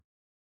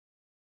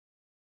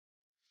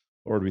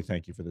Lord, we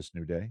thank you for this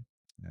new day,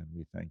 and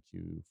we thank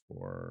you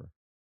for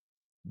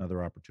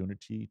another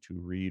opportunity to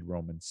read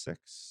Romans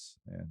 6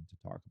 and to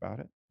talk about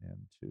it and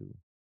to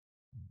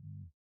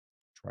mm,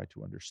 try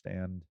to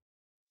understand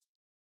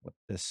what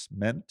this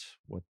meant,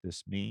 what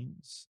this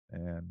means,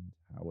 and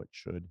how it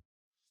should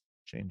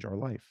change our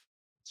life.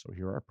 So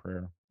hear our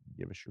prayer and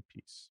give us your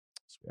peace.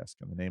 So we ask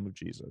in the name of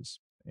Jesus.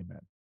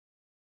 Amen.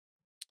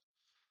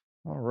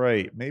 All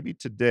right. Maybe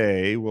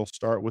today we'll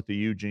start with the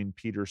Eugene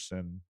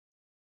Peterson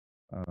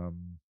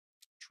um,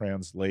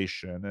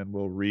 translation, and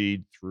we'll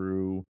read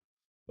through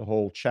the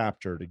whole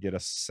chapter to get a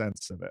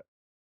sense of it.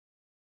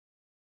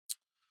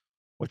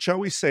 What shall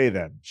we say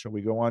then? Shall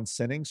we go on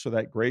sinning so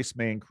that grace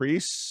may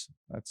increase?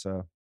 That's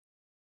a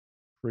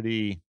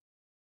pretty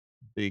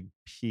big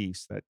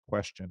piece. That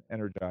question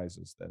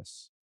energizes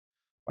this.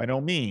 By no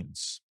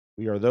means.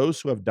 We are those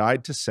who have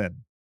died to sin.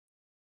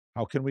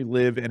 How can we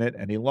live in it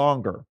any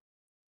longer?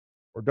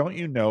 Or don't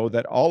you know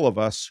that all of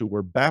us who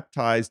were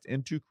baptized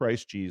into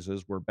Christ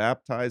Jesus were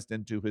baptized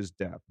into his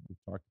death? We've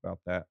talked about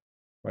that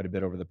quite a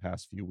bit over the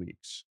past few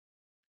weeks.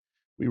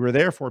 We were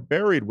therefore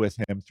buried with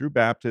him through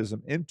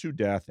baptism into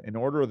death, in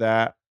order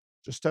that,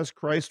 just as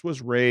Christ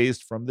was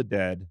raised from the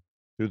dead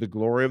through the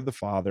glory of the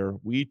Father,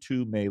 we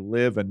too may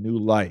live a new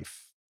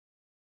life.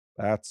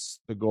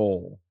 That's the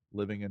goal,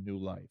 living a new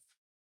life.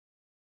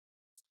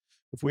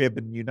 If we have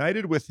been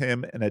united with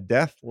him in a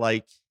death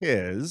like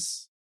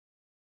his,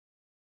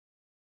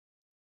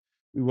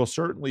 we will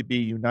certainly be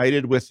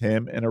united with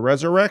him in a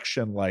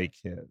resurrection like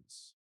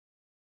his.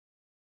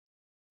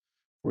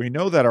 For we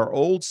know that our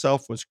old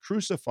self was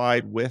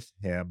crucified with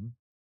him,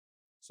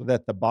 so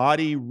that the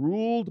body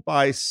ruled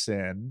by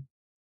sin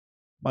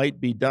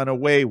might be done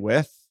away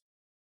with,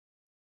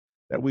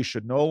 that we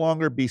should no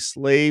longer be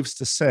slaves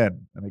to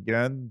sin. And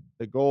again,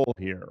 the goal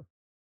here.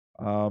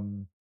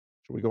 Should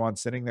we go on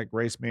sinning that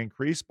grace may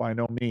increase? By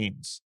no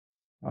means.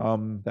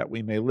 That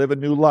we may live a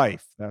new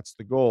life. That's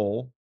the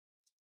goal.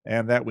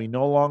 And that we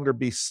no longer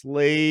be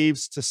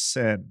slaves to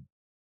sin.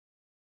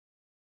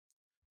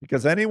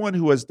 Because anyone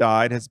who has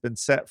died has been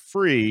set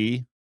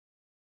free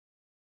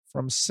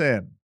from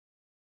sin.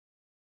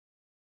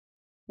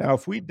 Now,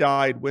 if we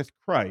died with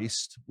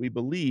Christ, we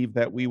believe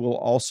that we will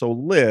also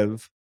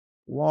live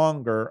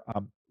longer.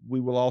 We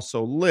will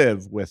also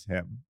live with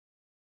him.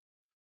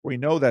 We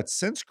know that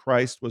since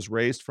Christ was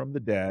raised from the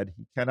dead,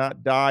 he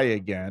cannot die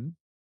again.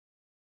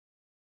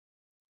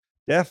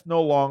 Death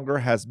no longer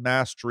has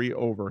mastery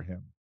over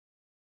him.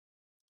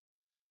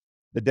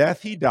 The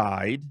death he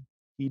died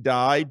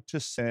to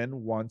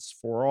sin once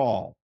for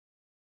all.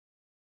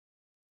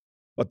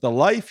 But the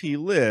life he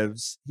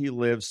lives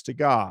to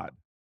God.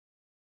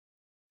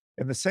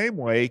 In the same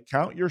way,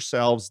 count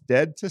yourselves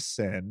dead to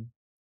sin,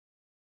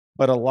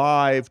 but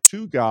alive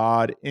to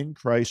God in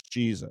Christ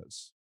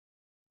Jesus.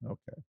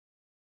 Okay.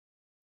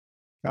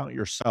 Count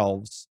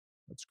yourselves.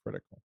 That's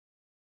critical.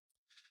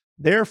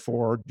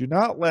 Therefore, do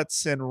not let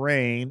sin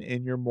reign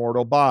in your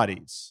mortal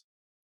bodies.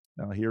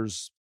 Now,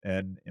 here's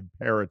an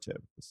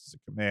imperative. This is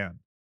a command.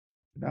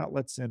 Do not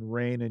let sin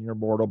reign in your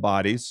mortal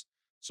bodies,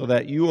 so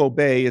that you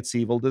obey its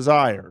evil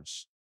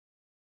desires.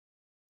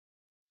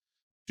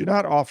 Do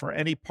not offer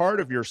any part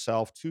of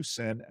yourself to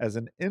sin as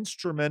an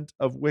instrument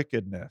of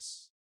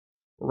wickedness.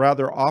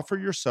 Rather, offer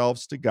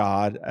yourselves to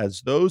God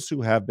as those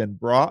who have been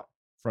brought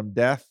from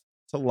death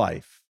to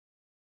life,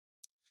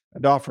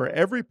 and offer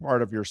every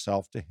part of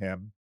yourself to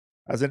him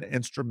as an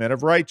instrument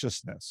of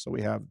righteousness. So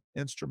we have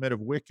instrument of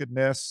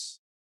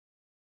wickedness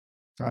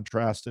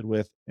contrasted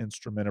with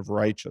instrument of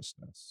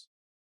righteousness.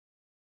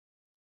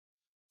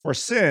 For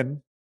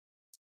sin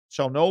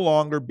shall no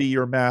longer be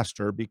your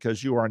master,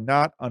 because you are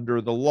not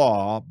under the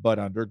law, but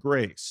under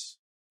grace.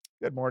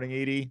 Good morning,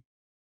 Edie.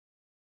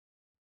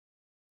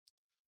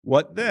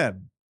 What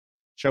then?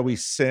 Shall we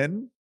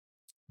sin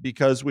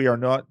because we are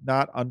not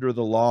under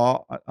the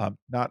law,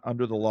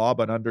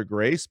 but under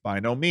grace? By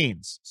no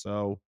means.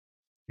 So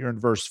here in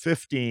verse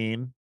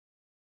 15,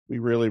 we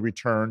really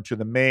return to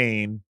the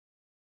main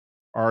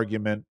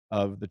argument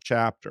of the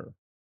chapter.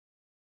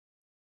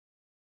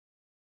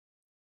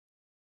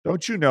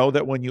 Don't you know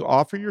that when you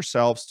offer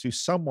yourselves to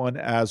someone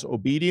as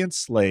obedient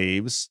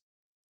slaves,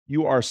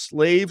 you are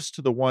slaves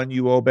to the one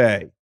you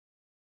obey?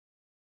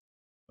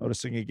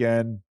 Noticing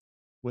again,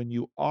 when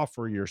you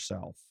offer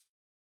yourself.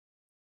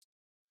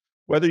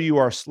 Whether you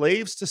are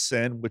slaves to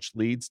sin, which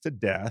leads to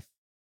death,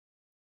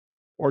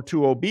 or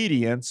to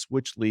obedience,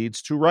 which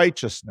leads to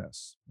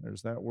righteousness.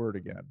 There's that word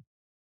again.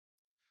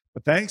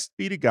 But thanks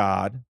be to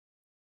God,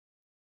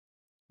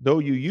 though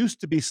you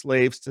used to be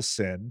slaves to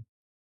sin,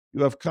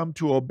 you have come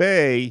to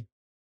obey.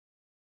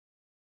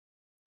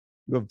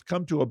 You have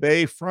come to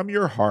obey from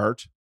your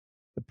heart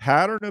the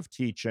pattern of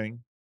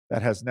teaching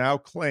that has now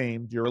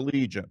claimed your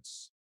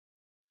allegiance.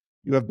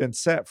 You have been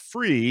set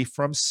free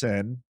from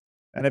sin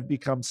and have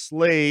become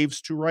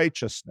slaves to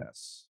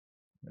righteousness.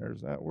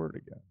 There's that word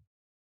again.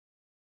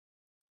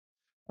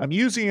 I'm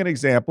using an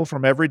example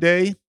from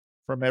everyday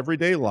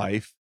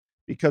life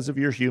because of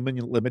your human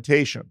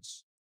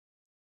limitations.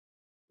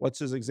 What's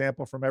his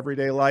example from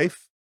everyday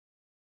life?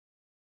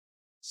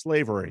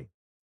 Slavery.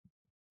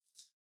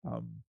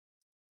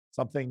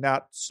 Something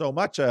not so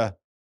much a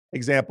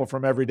example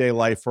from everyday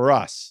life for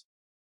us.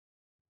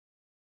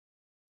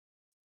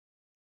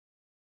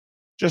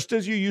 Just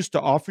as you used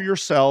to offer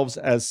yourselves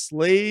as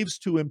slaves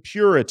to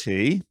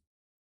impurity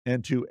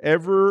and to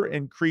ever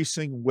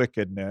increasing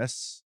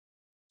wickedness,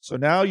 so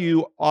now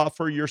you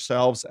offer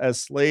yourselves as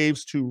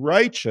slaves to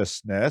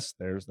righteousness.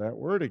 There's that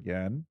word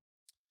again,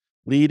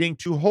 leading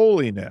to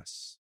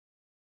holiness.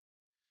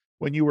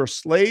 When you were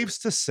slaves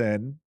to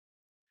sin,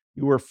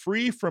 you were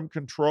free from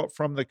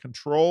the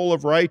control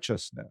of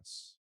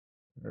righteousness.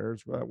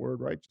 There's that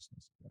word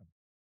righteousness again.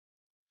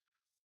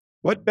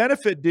 What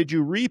benefit did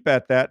you reap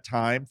at that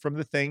time from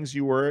the things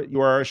you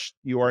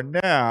are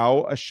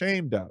now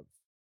ashamed of?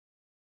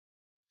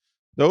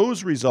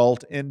 Those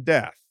result in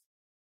death.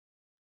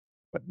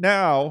 But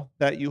now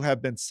that you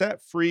have been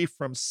set free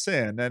from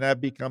sin and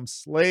have become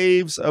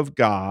slaves of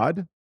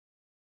God,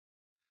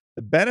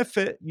 the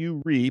benefit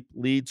you reap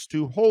leads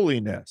to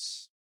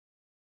holiness.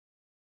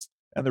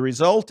 And the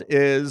result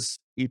is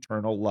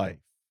eternal life.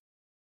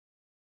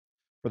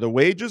 For the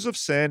wages of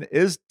sin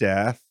is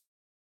death,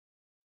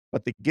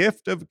 but the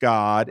gift of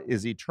God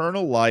is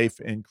eternal life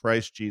in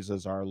Christ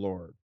Jesus our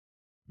Lord.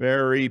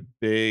 Very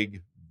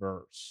big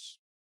verse.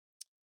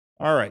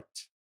 All right.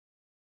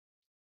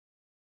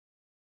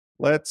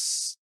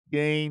 Let's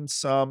gain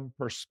some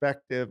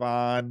perspective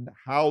on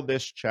how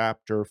this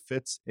chapter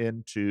fits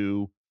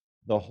into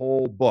the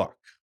whole book.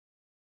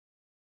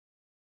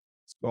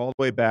 Let's go all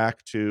the way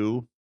back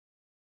to,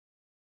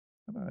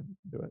 come on, you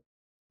can do it.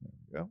 There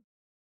we go.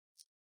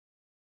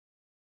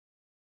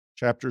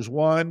 Chapters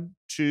 1,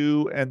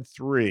 2, and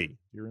 3. Do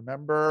you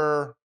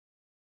remember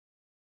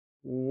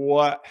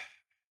what?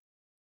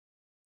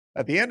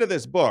 At the end of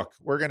this book,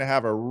 we're going to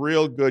have a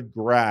real good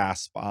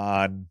grasp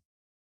on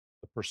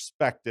the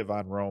perspective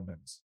on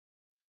Romans.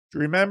 Do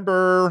you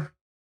remember?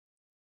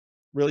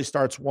 Really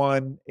starts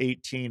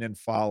 1:18 and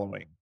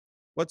following.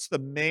 What's the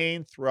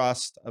main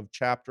thrust of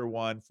chapter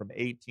 1 from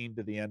 18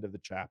 to the end of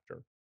the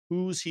chapter?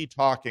 Who's he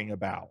talking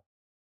about?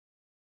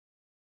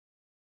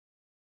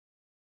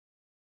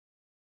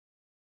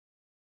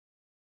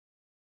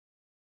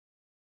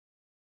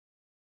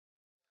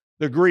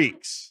 The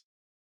Greeks.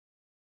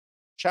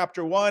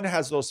 Chapter 1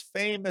 has those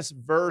famous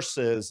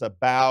verses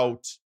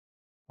about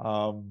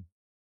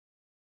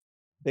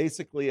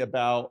basically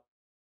about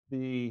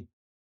the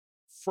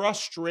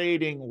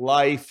frustrating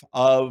life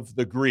of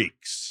the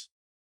Greeks.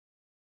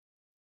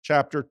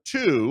 Chapter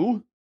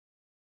 2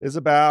 is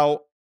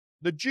about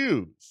the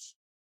Jews.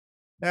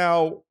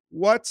 Now,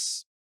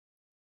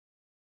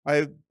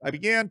 I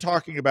began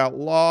talking about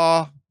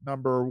law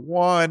number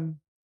 1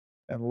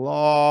 and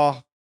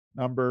law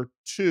number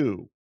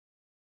 2.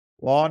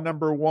 Law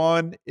number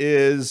 1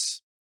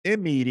 is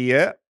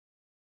immediate,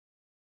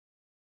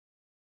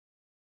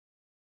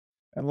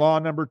 and law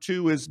number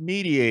 2 is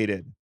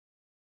mediated.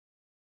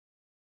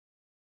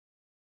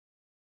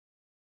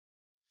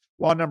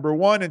 Law number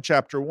 1 in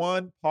chapter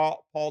 1,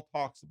 Paul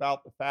talks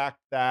about the fact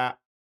that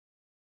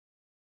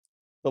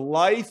the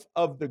life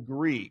of the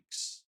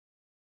Greeks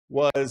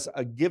was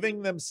a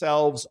giving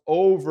themselves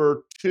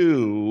over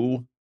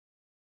to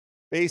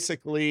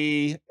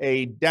basically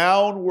a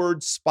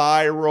downward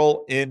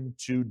spiral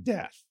into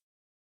death.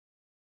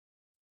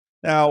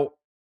 Now,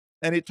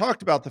 and it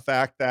talked about the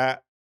fact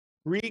that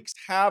Greeks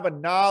have a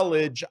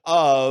knowledge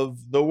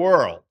of the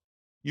world.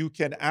 You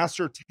can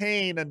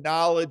ascertain a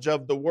knowledge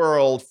of the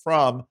world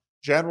from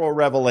general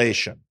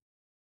revelation.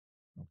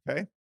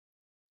 Okay?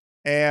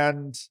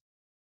 And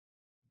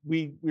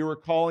we were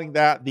calling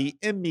that the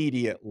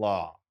immediate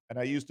law. And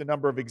I used a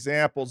number of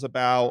examples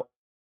about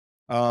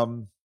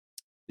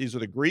these are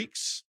the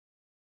Greeks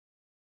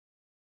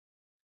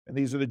and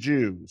these are the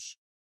Jews.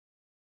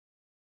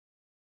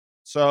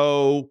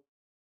 So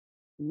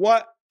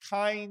what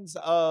kinds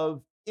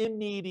of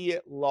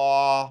immediate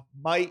law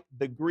might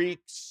the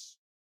Greeks,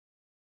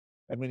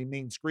 and when he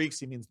means Greeks,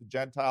 he means the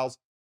Gentiles,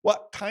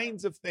 what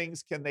kinds of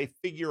things can they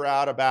figure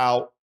out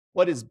about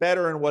what is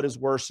better and what is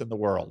worse in the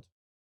world?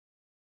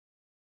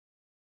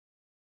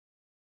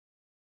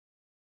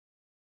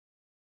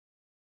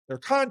 Their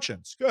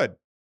conscience. Good.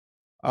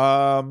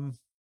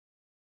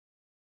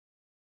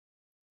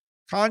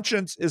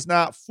 Conscience is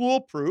not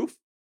foolproof.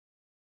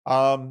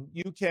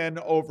 You can,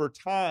 over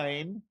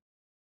time,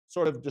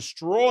 sort of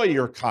destroy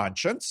your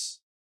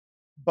conscience,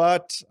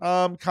 but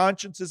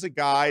conscience is a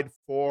guide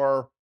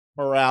for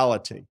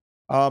morality.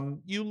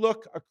 You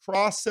look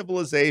across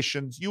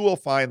civilizations, you will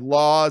find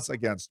laws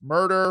against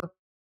murder,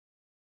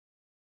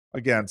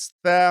 against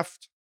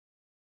theft,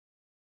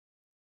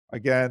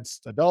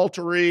 against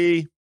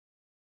adultery,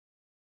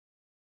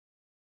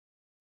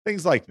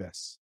 things like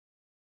this.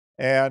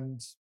 And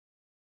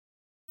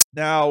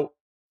now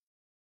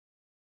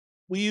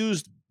we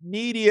used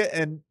immediate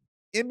and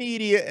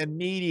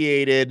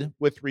mediated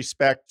with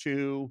respect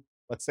to,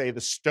 let's say, the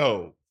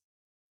stove.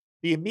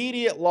 The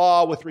immediate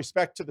law with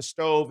respect to the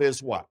stove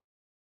is what?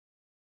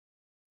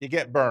 You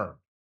get burned.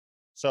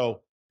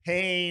 So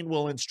pain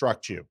will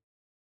instruct you.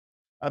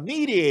 A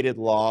mediated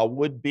law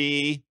would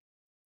be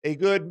a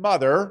good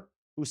mother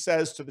who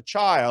says to the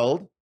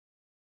child,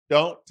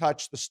 don't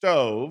touch the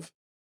stove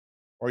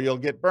or you'll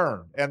get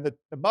burned. And the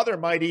mother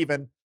might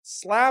even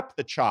slap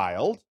the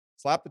child's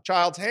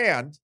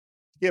hand to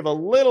give a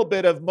little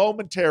bit of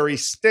momentary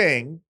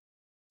sting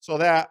so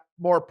that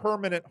more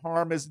permanent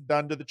harm isn't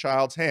done to the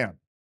child's hand.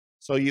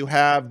 So you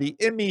have the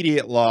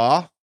immediate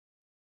law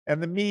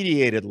and the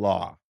mediated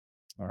law.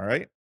 All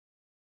right.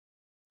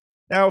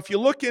 Now, if you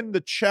look in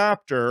the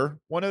chapter,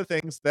 one of the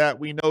things that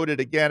we noted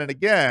again and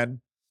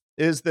again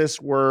is this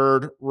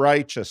word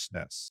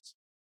righteousness.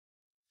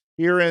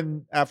 Here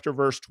in after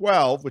verse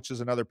 12, which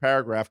is another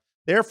paragraph,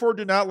 therefore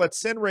do not let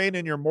sin reign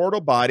in your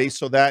mortal body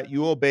so that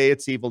you obey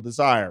its evil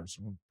desires.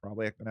 We're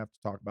probably going to have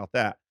to talk about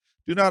that.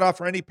 Do not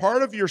offer any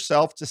part of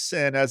yourself to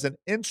sin as an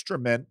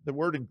instrument. The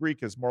word in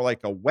Greek is more like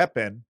a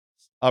weapon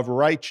of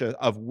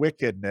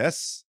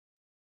wickedness.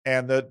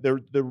 And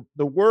the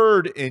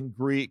word in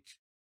Greek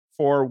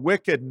for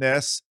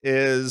wickedness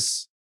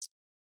is,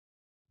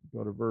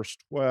 go to verse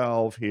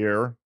 12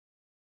 here.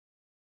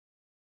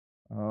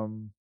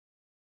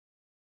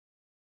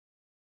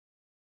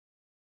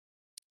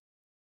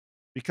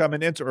 Become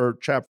an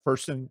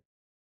person.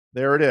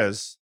 There it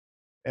is.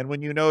 And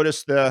when you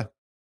notice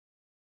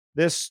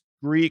this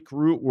Greek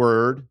root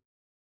word,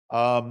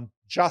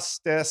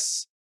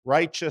 justice,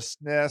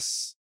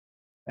 righteousness,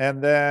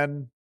 and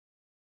then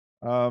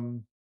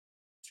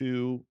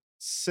to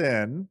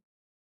sin.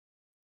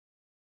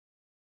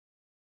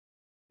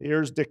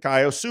 Here's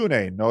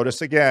dikaiosune.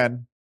 Notice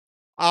again,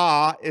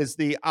 is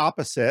the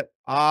opposite.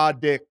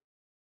 Dikaios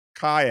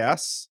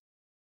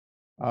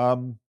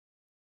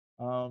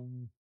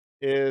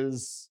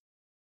is,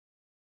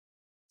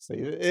 see,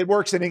 it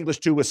works in English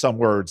too with some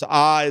words.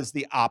 Is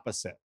the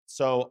opposite.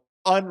 So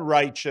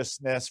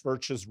unrighteousness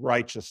versus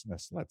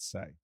righteousness, let's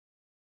say.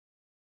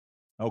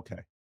 Okay.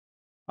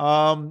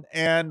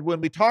 And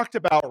when we talked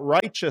about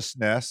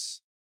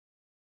righteousness,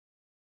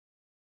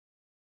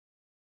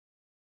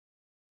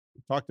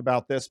 we talked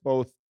about this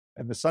both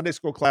in the Sunday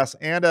school class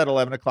and at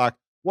 11 o'clock.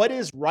 What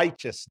is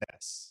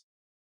righteousness?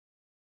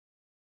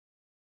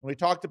 When we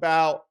talked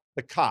about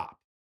the cop,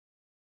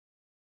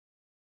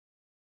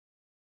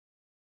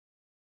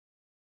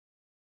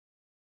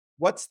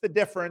 what's the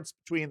difference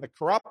between the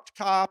corrupt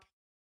cop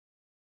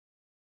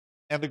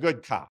and the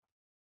good cop?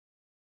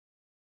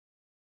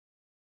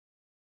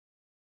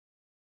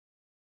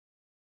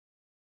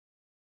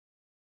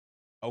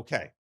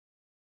 Okay.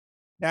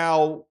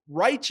 Now,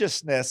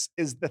 righteousness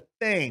is the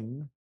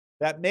thing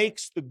that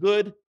makes the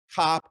good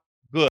cop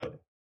good.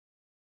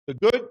 The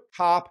good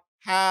cop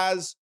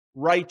has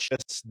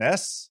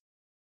righteousness.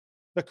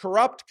 The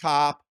corrupt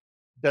cop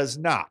does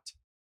not.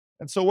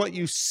 And so what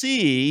you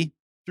see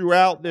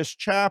throughout this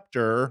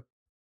chapter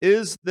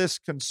is this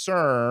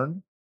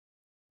concern.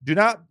 Do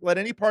not let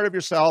any part of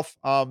yourself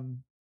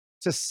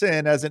to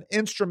sin as an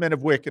instrument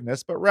of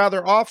wickedness, but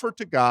rather offer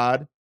to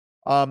God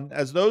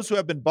as those who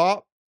have been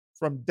bought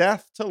from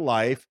death to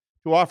life,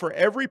 to offer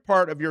every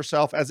part of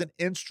yourself as an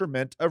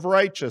instrument of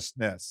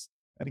righteousness.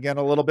 And again,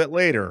 a little bit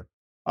later,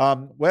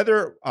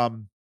 whether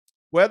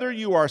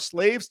you are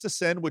slaves to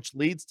sin, which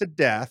leads to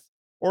death,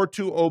 or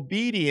to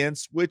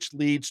obedience, which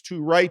leads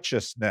to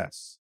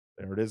righteousness.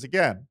 There it is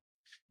again.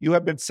 You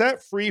have been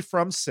set free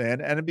from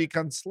sin and have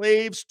become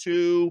slaves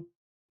to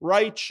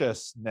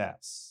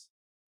righteousness.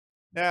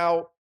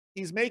 Now,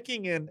 he's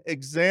making an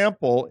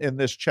example in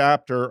this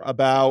chapter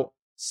about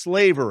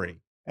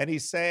slavery. And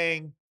he's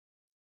saying,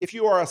 if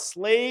you are a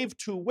slave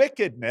to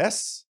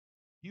wickedness,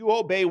 you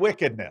obey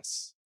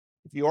wickedness.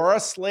 If you are a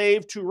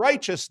slave to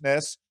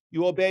righteousness,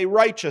 you obey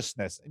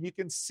righteousness. And you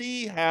can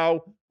see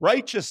how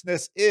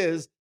righteousness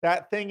is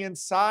that thing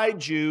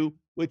inside you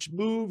which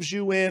moves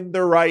you in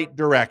the right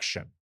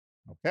direction.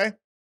 Okay?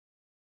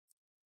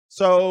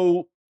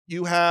 So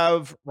you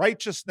have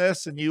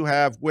righteousness and you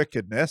have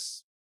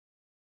wickedness.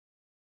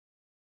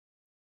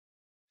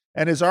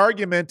 And his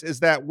argument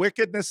is that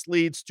wickedness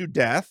leads to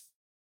death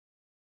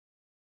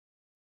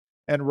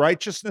and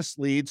righteousness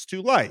leads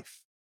to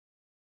life.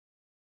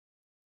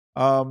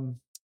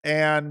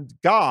 And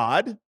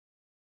God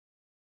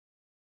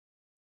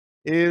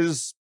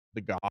is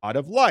the God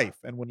of life.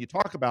 And when you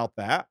talk about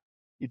that,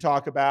 you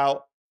talk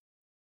about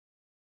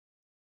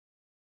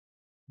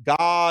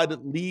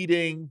God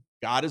leading.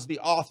 God is the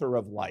author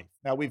of life.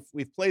 Now we've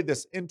played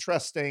this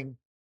interesting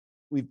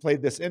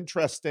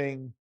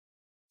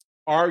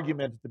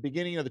argument at the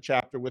beginning of the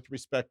chapter with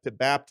respect to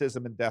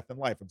baptism and death and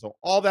life. And so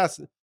all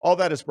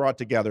that is brought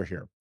together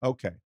here.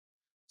 Okay.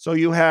 So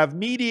you have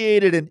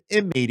mediated and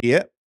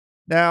immediate.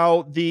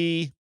 Now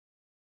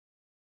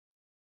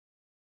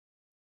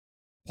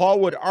Paul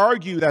would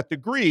argue that the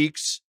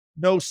Greeks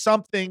know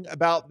something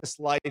about this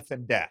life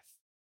and death.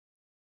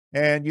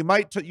 And you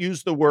might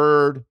use the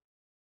word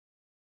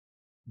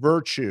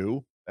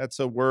virtue. That's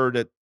a word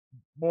that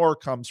more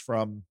comes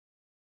from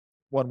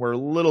one we're a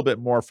little bit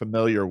more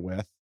familiar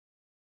with.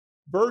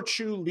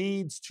 Virtue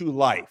leads to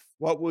life.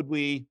 What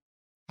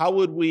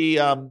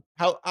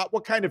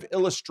kind of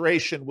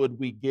illustration would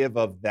we give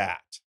of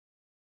that?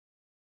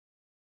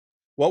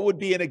 What would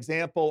be an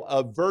example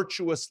of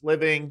virtuous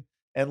living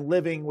and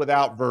living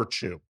without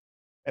virtue,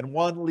 and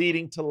one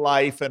leading to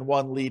life and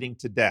one leading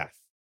to death.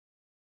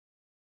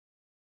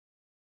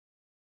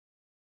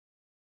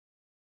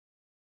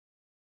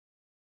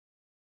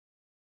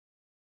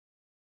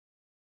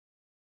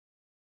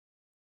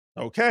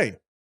 Okay.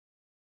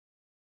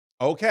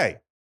 Okay.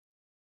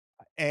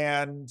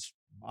 And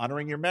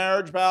honoring your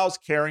marriage vows,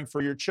 caring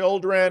for your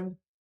children.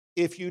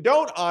 If you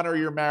don't honor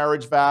your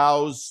marriage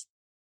vows,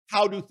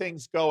 how do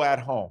things go at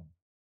home?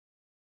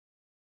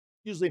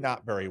 Usually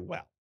not very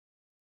well.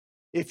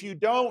 If you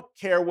don't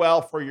care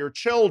well for your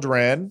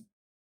children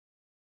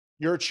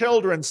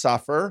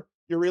suffer,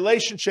 your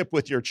relationship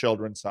with your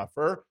children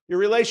suffer, your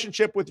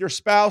relationship with your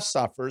spouse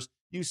suffers.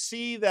 You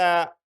see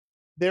that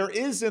there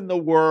is in the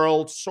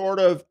world sort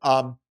of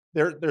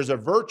there's a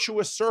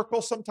virtuous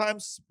circle,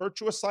 sometimes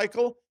virtuous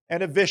cycle,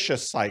 and a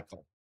vicious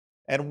cycle.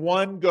 And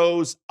one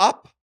goes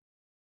up,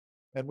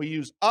 and we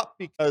use up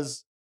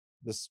because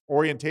this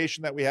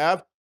orientation that we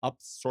have, up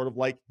sort of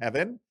like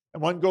heaven,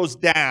 and one goes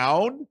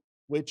down,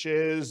 which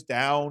is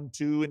down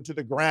to into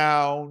the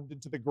ground,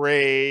 into the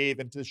grave,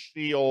 into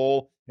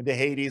Sheol, into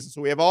Hades. And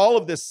so we have all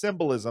of this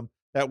symbolism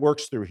that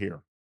works through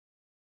here.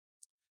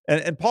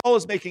 And Paul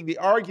is making the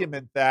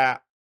argument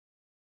that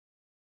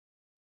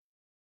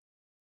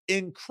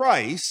in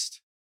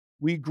Christ,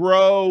 we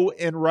grow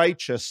in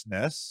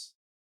righteousness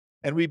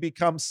and we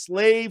become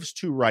slaves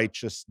to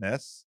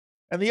righteousness.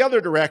 And the other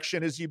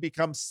direction is you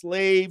become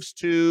slaves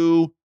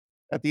to,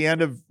 at the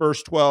end of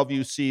verse 12,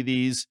 you see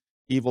these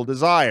evil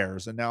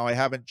desires. And now I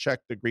haven't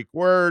checked the Greek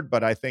word,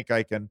 but I think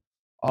I can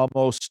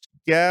almost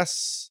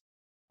guess.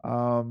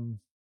 There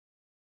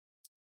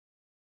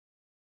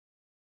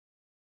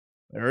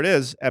it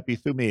is,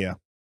 epithumia.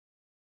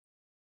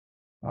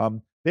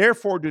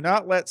 Therefore, do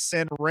not let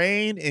sin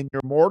reign in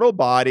your mortal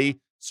body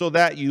so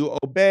that you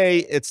obey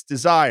its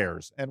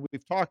desires. And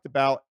we've talked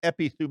about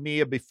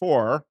epithumia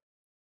before.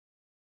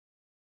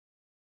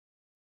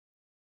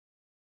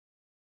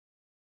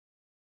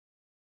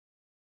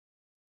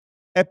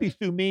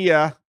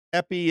 Epithumia,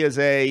 epi is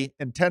a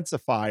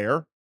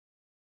intensifier,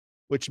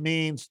 which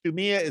means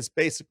thumia is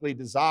basically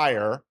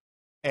desire,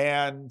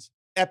 and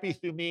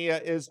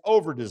epithumia is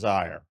over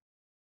desire.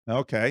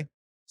 Okay.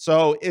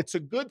 So it's a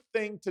good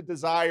thing to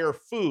desire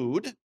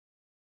food.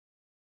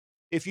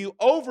 If you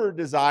over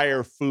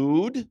desire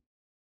food,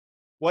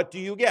 what do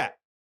you get?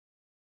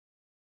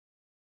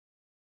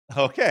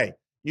 Okay.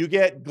 You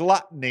get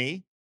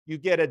gluttony, you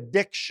get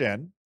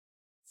addiction.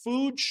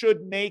 Food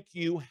should make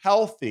you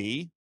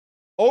healthy.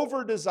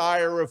 Over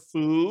desire of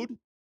food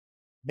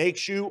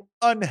makes you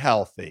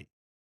unhealthy.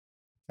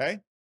 Okay.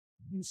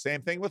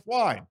 Same thing with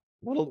wine.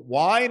 Little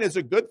wine is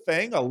a good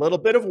thing. A little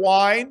bit of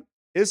wine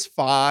is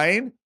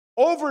fine.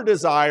 Over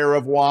desire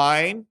of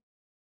wine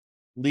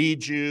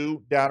leads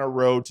you down a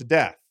road to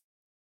death.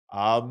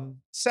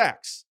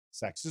 Sex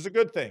is a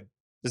good thing.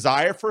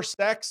 Desire for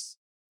sex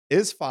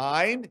is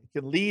fine. It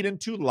can lead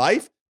into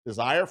life.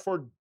 Desire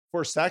for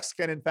sex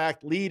can in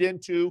fact lead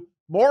into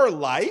more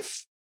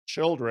life,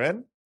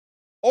 children.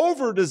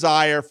 Over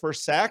desire for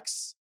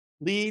sex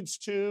leads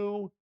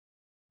to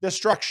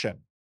destruction.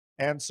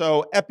 And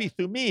so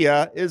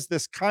epithumia is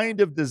this kind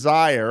of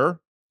desire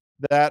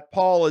that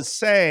Paul is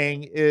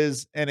saying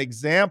is an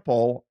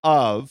example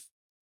of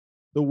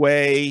the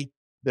way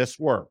this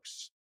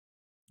works.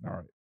 All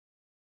right.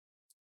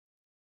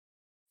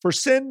 For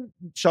sin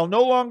shall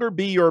no longer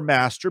be your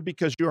master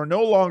because you are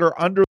no longer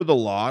under the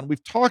law. And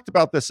we've talked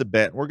about this a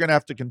bit. We're going to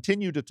have to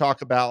continue to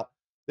talk about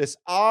this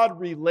odd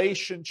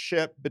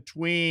relationship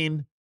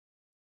between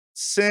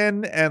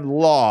sin and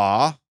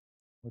law.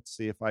 Let's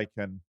see if I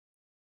can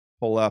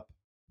pull up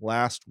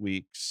last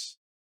week's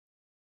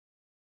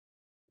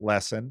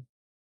lesson.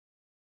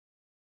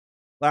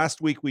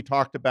 Last week we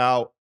talked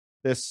about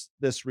this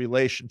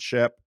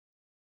relationship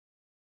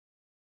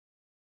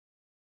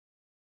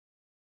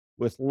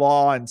with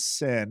law and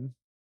sin.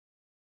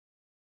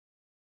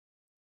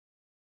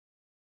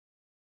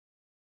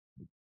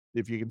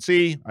 If you can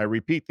see, I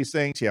repeat these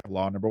things. You have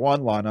law number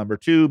one, law number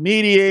two,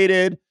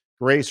 mediated,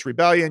 grace,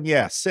 rebellion,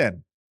 yes,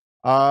 sin.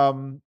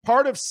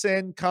 Part of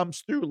sin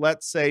comes through,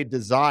 let's say,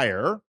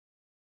 desire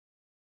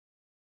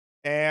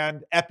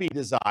and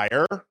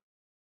epi-desire.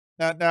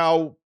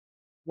 Now,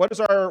 what is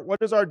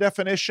our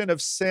definition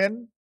of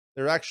sin?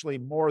 There's actually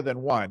more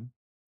than one.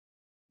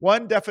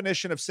 One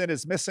definition of sin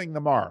is missing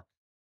the mark.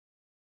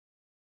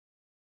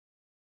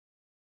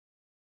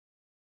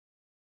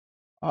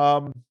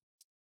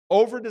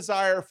 Over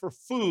desire for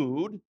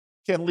food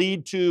can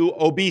lead to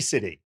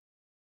obesity.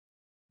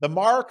 The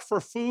mark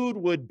for food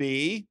would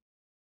be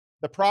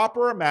the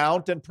proper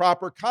amount and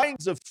proper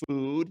kinds of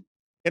food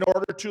in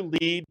order to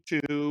lead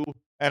to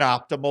an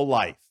optimal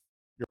life,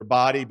 your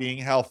body being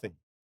healthy.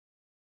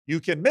 You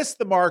can miss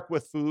the mark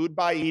with food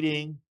by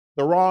eating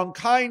the wrong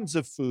kinds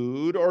of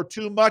food or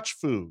too much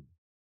food.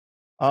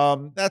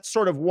 That's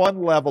sort of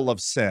one level of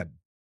sin.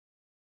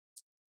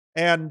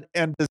 And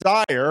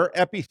desire,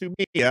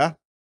 epithumia,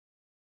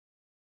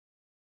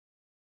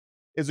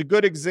 is a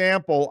good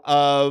example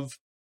of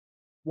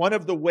one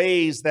of the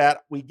ways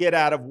that we get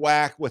out of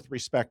whack with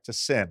respect to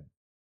sin.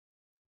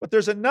 But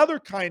there's another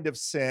kind of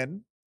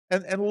sin,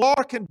 and law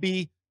can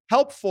be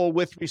helpful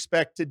with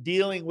respect to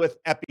dealing with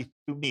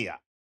epithumia.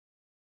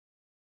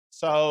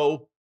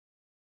 So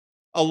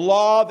a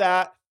law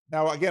that,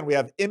 now again, we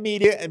have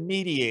immediate and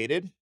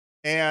mediated,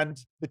 and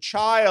the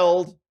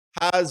child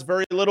has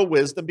very little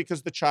wisdom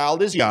because the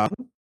child is young.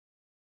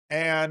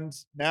 And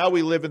now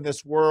we live in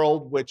this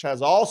world which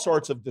has all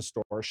sorts of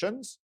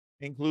distortions,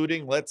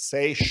 including, let's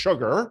say,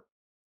 sugar.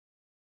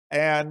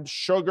 And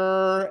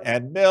sugar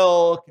and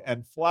milk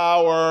and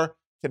flour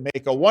can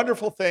make a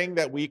wonderful thing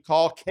that we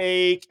call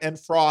cake and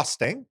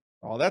frosting.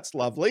 Oh, that's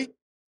lovely.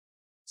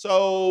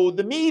 So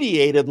the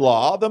mediated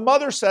law, the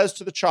mother says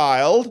to the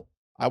child,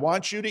 I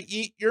want you to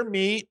eat your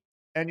meat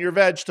and your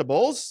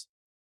vegetables.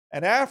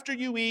 And after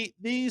you eat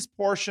these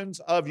portions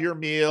of your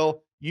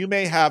meal, you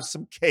may have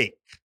some cake.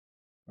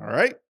 All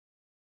right?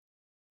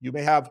 You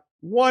may have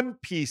one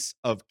piece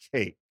of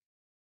cake.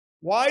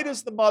 Why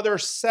does the mother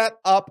set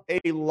up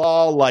a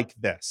law like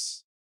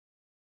this?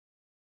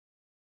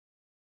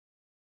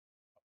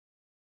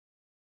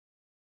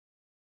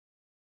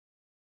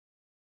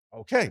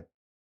 Okay.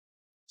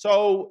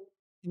 So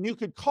you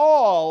could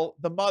call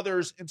the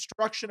mother's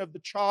instruction of the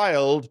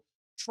child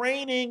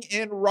training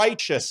in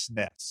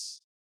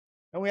righteousness.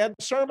 And we had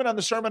the Sermon on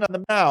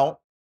the Mount.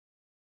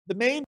 The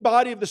main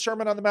body of the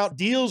Sermon on the Mount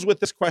deals with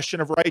this question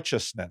of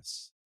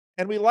righteousness.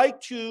 And we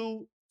like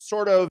to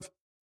sort of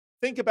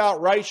think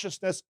about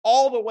righteousness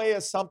all the way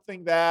as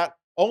something that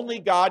only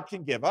God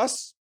can give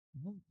us.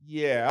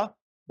 Yeah,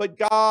 but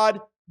God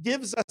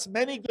gives us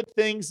many good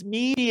things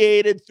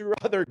mediated through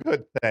other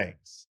good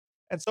things.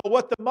 And so,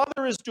 what the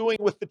mother is doing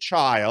with the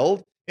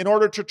child in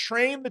order to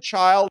train the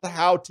child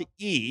how to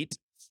eat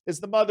is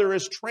the mother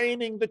is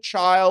training the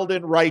child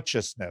in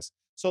righteousness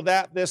so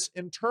that this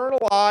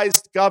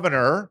internalized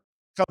governor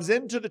comes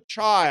into the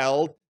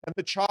child and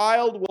the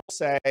child will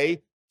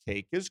say,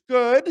 cake is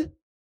good,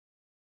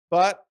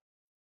 but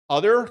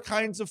other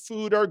kinds of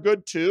food are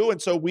good too.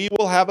 And so we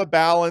will have a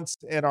balance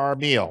in our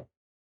meal.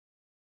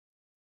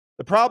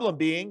 The problem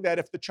being that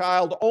if the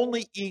child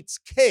only eats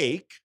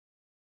cake,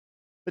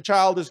 the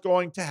child is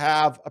going to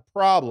have a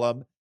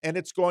problem and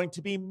it's going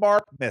to be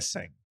mark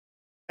missing.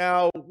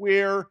 Now,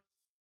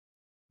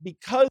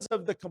 because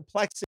of the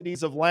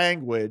complexities of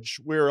language,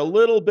 we're a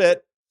little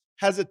bit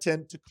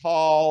hesitant to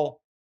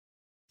call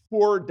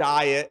poor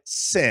diet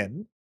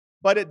sin,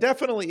 but it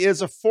definitely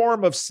is a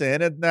form of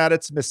sin in that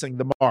it's missing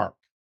the mark.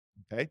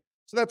 Okay,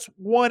 so that's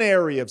one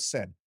area of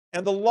sin.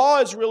 And the law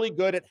is really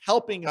good at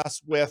helping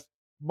us with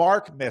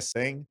mark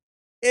missing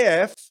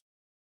if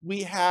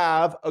we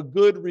have a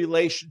good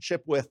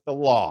relationship with the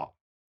law.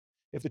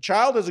 If the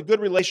child has a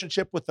good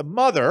relationship with the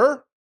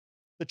mother,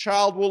 the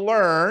child will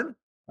learn,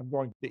 I'm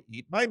going to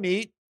eat my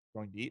meat,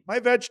 I'm going to eat my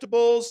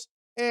vegetables,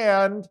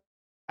 and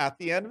at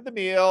the end of the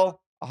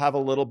meal, I'll have a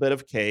little bit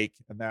of cake,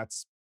 and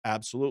that's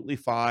absolutely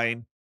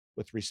fine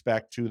with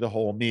respect to the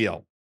whole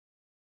meal.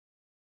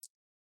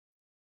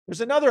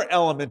 There's another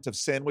element of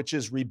sin, which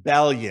is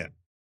rebellion,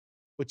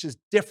 which is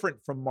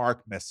different from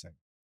mark missing.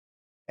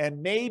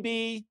 And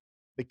maybe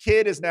the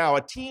kid is now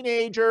a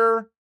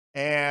teenager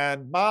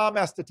and mom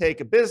has to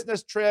take a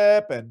business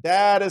trip and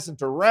dad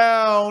isn't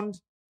around.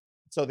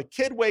 So the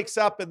kid wakes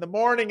up in the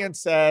morning and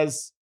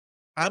says,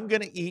 I'm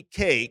going to eat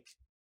cake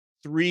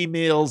 3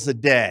 meals a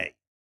day.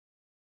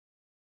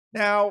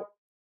 Now,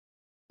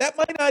 that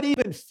might not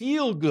even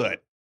feel good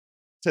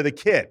to the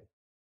kid,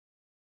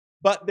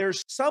 but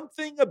there's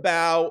something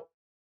about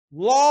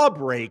law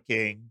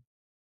breaking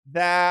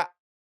that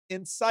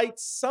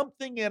incites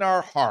something in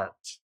our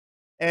heart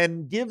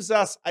and gives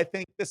us, I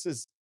think this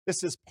is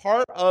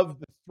part of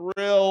the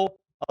thrill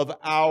of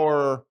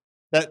our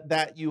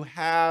that you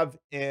have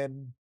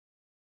in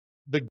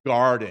the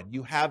garden.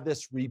 You have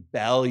this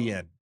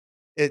rebellion.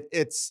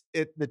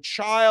 The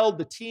child,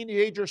 the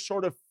teenager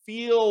sort of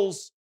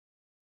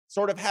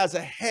has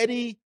a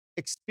heady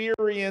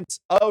experience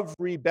of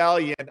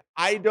rebellion.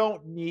 I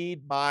don't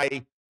need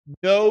my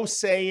no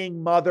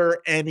saying mother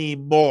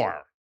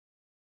anymore.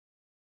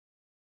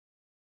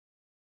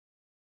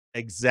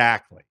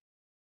 Exactly.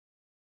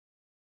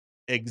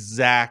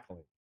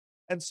 Exactly.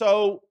 And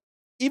so,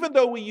 even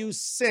though we use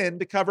sin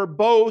to cover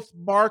both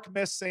mark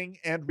missing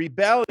and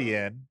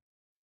rebellion,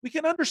 we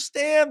can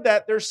understand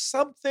that there's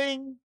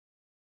something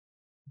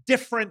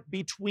different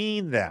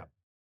between them.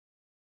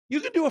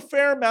 You can do a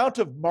fair amount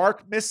of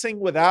mark missing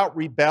without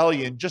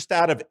rebellion just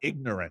out of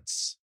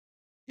ignorance.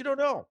 You don't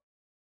know.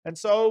 And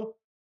so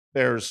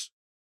there's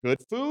good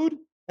food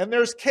and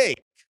there's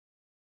cake.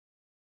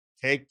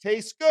 Cake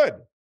tastes good.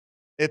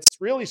 It's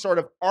really sort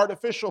of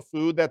artificial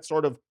food that's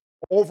sort of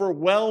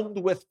overwhelmed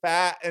with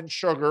fat and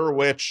sugar,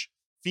 which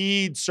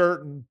feed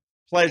certain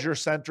pleasure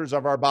centers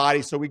of our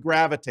body, so we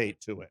gravitate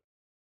to it.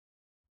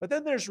 But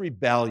then there's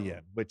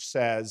rebellion, which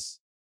says,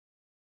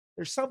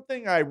 there's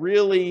something I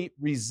really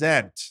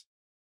resent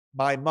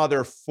my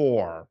mother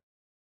for.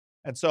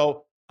 And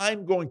so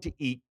I'm going to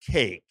eat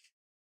cake.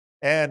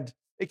 And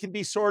it can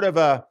be sort of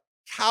a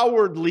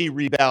cowardly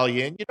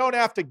rebellion. You don't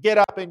have to get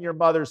up in your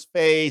mother's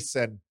face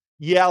and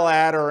yell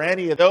at her or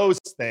any of those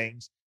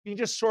things. You can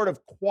just sort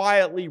of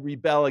quietly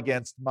rebel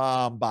against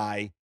mom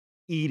by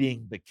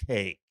eating the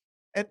cake.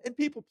 And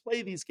people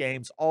play these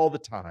games all the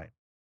time.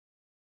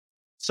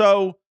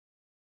 So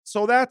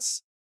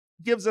that's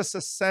gives us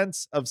a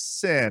sense of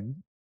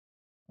sin.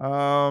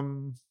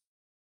 Um,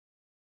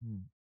 hmm.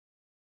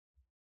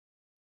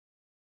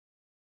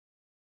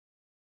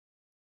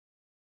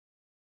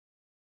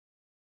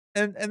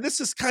 and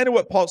this is kind of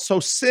what Paul. So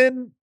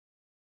sin.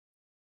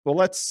 Well,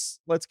 let's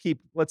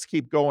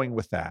keep going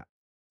with that.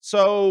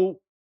 So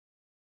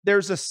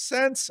there's a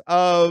sense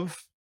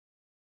of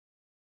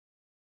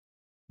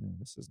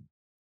this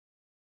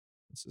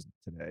isn't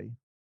today.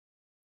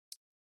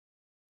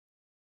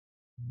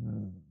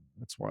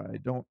 That's why I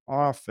don't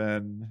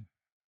often.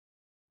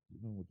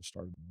 We'll just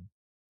start.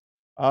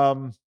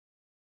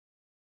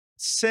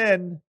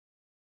 Sin,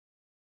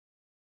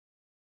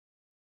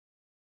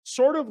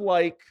 sort of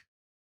like.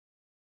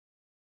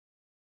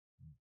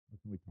 How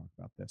can we talk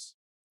about this?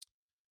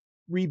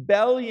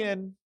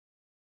 Rebellion.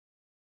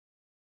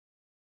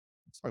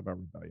 Let's talk about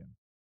rebellion.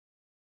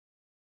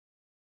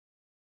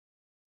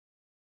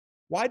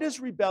 Why does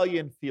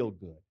rebellion feel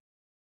good?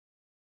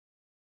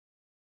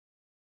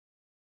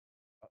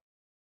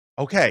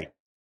 Okay,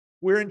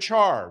 we're in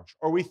charge,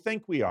 or we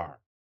think we are.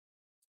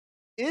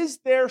 Is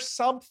there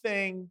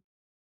something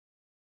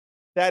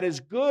that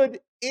is good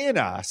in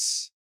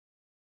us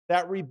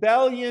that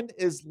rebellion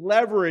is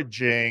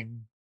leveraging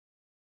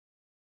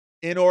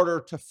in order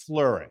to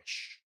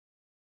flourish?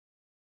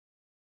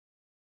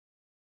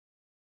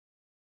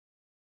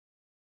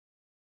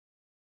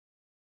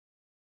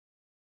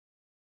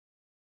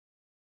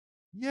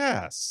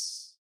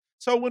 Yes.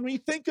 So when we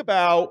think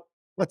about,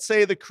 let's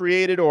say, the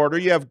created order,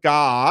 you have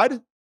God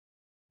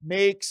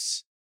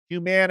makes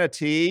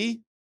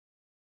humanity,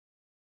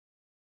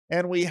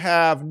 and we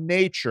have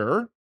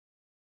nature.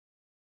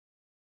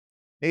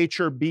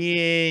 Nature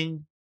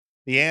being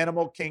the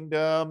animal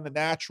kingdom, the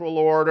natural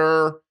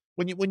order.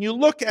 When you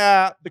look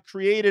at the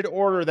created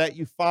order that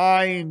you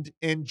find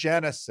in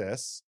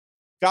Genesis,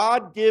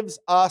 God gives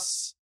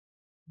us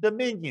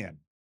dominion.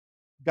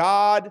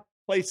 God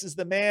places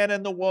the man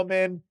and the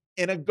woman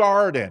in a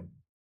garden.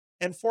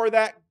 And for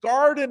that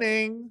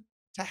gardening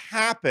to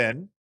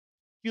happen,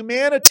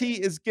 humanity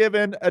is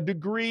given a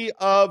degree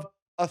of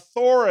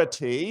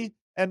authority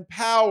and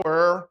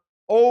power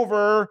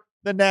over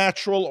the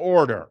natural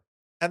order.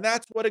 And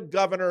that's what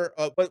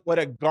what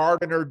a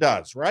gardener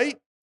does, right?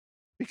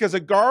 Because a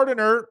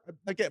gardener,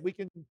 again, we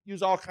can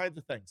use all kinds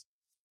of things.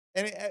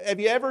 And have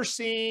you ever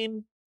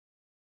seen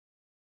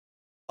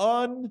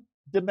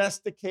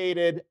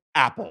undomesticated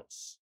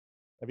apples?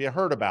 Have you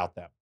heard about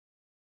them?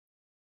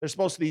 They're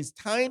supposed to be these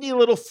tiny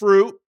little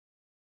fruit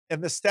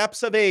in the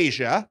steppes of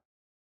Asia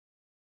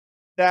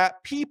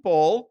that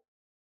people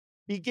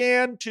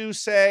began to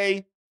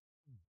say,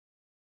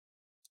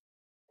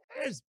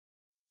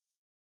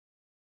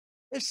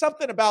 there's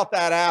something about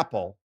that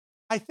apple.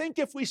 I think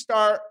if we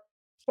start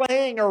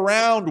playing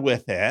around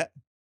with it,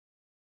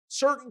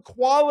 certain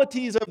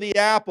qualities of the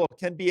apple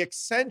can be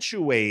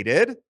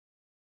accentuated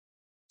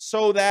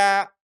so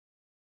that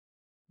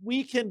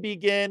we can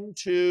begin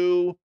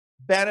to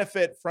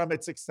benefit from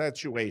its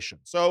accentuation.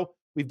 So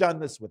we've done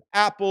this with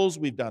apples,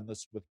 we've done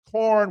this with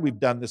corn, we've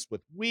done this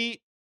with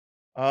wheat.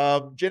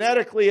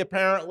 Genetically,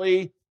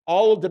 apparently,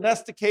 all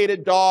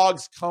domesticated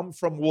dogs come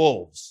from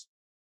wolves.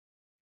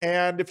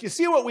 And if you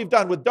see what we've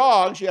done with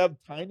dogs, you have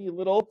tiny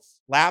little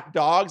lap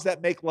dogs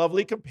that make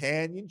lovely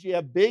companions. You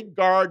have big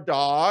guard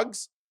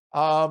dogs.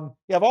 You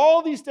have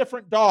all these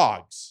different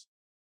dogs.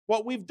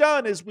 What we've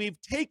done is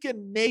we've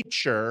taken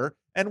nature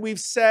and we've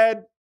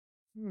said,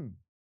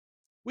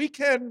 we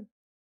can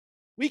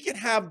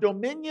have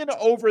dominion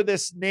over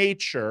this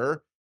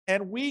nature,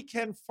 and we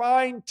can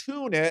fine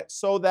tune it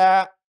so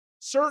that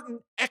certain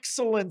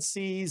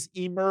excellencies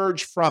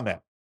emerge from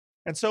it.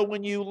 And so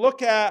when you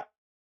look at,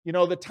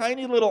 the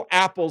tiny little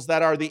apples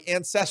that are the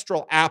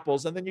ancestral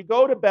apples, and then you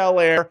go to Bel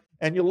Air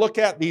and you look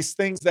at these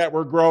things that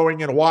were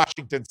growing in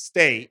Washington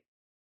State,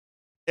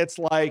 it's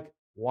like,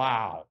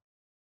 wow,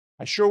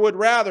 I sure would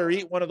rather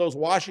eat one of those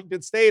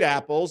Washington State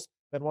apples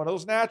than one of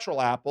those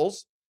natural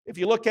apples. If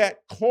you look at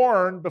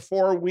corn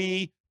before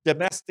we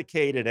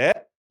domesticated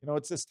it,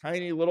 it's this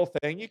tiny little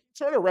thing. You can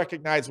sort of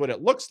recognize what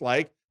it looks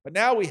like, but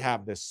now we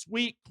have this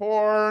sweet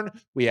corn,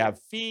 we have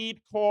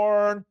feed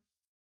corn.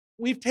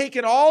 We've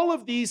taken all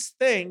of these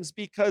things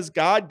because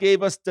God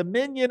gave us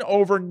dominion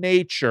over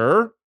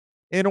nature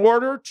in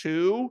order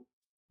to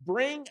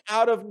bring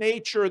out of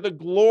nature the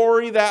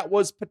glory that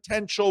was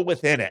potential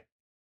within it.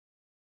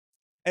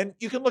 And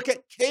you can look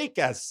at cake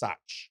as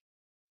such.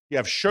 You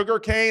have sugar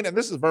cane, and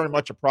this is very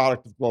much a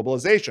product of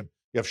globalization.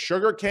 You have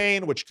sugar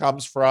cane, which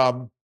comes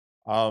from,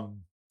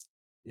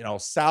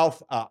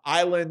 South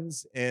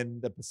islands in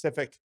the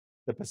Pacific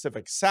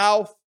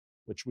South,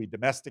 which we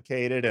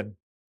domesticated and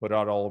put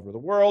out all over the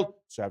world.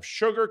 So you have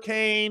sugar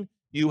cane.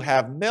 You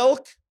have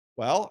milk.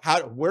 Well,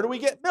 where do we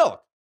get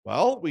milk?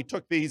 Well, we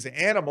took these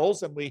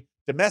animals and we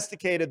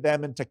domesticated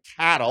them into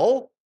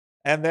cattle,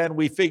 and then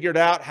we figured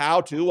out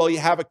how to. Well, you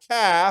have a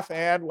calf,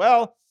 and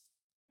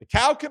The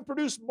cow can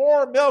produce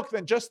more milk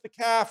than just the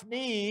calf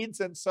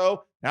needs. And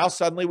so now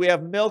suddenly we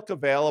have milk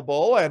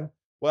available. And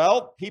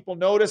well, people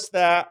notice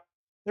that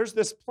there's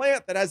this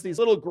plant that has these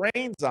little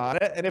grains on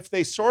it. And if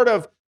they sort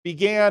of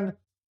began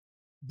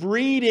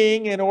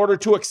breeding in order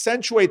to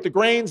accentuate the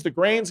grains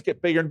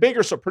get bigger and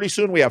bigger. So pretty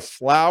soon we have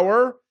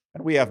flour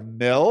and we have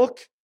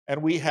milk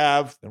and we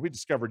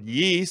discovered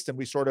yeast and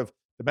we sort of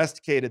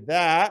domesticated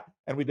that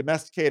and we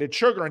domesticated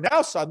sugar. And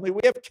now suddenly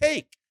we have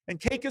cake, and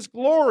cake is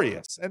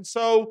glorious. And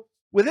so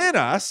within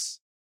us,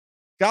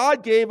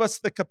 God gave us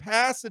the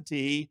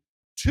capacity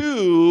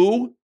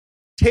to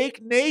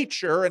take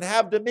nature and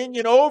have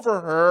dominion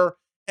over her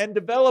and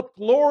develop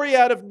glory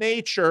out of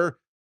nature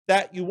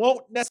that you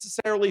won't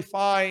necessarily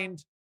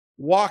find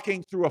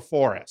walking through a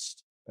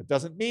forest. That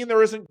doesn't mean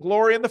there isn't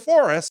glory in the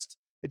forest.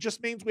 It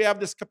just means we have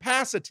this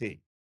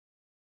capacity.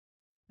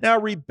 Now,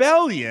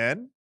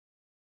 rebellion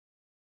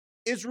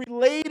is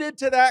related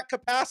to that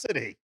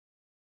capacity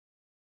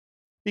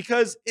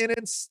because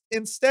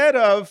instead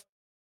of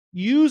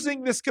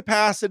using this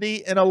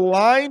capacity in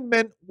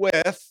alignment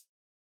with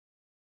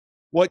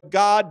what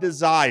God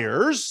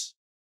desires,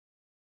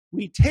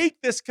 we take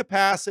this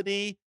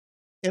capacity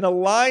in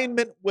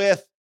alignment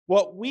with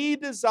what we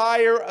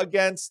desire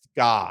against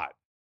God.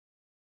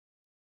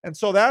 And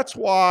so that's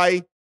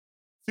why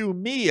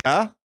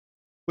thumia,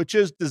 which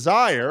is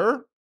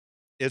desire,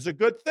 is a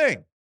good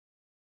thing.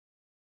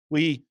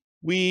 We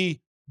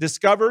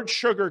discovered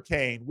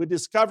sugarcane. We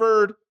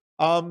discovered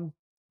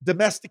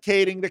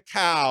domesticating the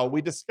cow.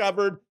 We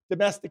discovered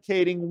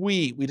domesticating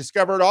wheat. We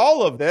discovered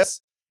all of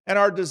this, and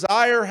our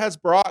desire has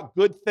brought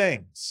good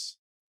things.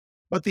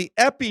 But the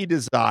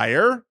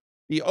epi-desire,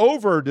 the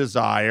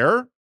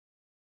over-desire,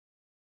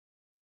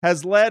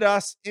 has led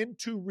us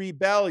into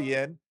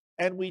rebellion,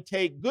 and we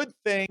take good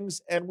things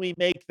and we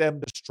make them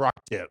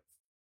destructive.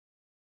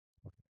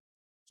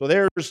 So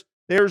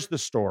there's the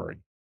story.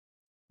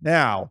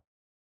 Now,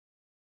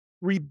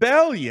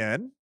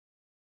 rebellion,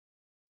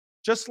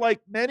 just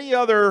like many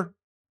other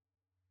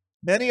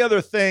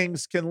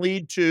things, can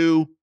lead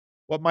to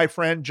what my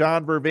friend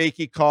John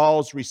Vervaeke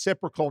calls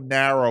reciprocal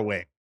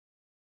narrowing.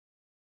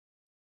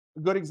 A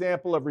good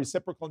example of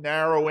reciprocal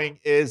narrowing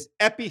is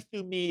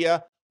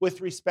epithumia with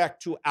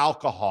respect to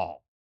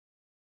alcohol.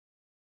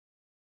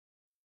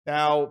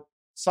 Now,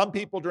 some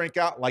people drink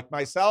out, like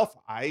myself.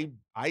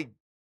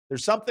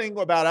 There's something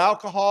about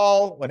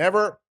alcohol.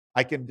 Whenever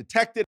I can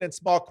detect it in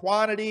small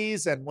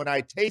quantities, and when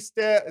I taste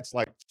it, it's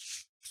like,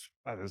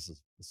 oh, this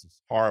is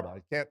horrible.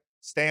 I can't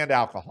stand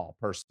alcohol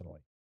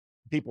personally.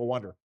 People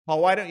wonder, oh,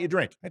 why don't you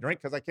drink? I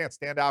drink because I can't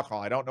stand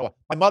alcohol. I don't know.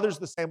 My mother's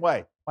the same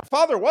way. My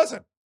father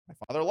wasn't. My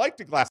father liked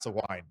a glass of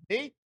wine.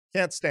 Me,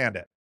 can't stand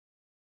it.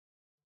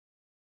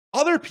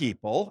 Other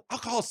people,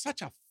 alcohol is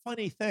such a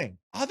funny thing.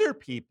 Other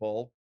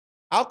people,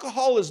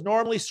 alcohol is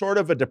normally sort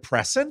of a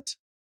depressant,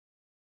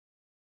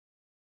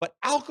 but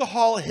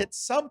alcohol hits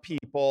some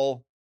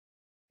people,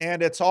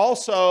 and it's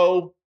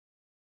also,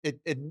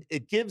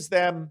 it gives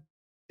them,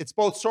 it's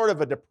both sort of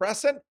a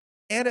depressant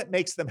and it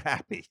makes them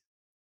happy.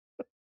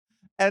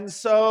 And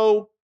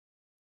so,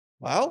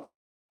 well,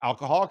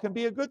 alcohol can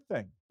be a good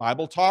thing.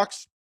 Bible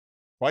talks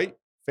quite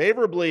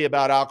favorably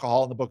about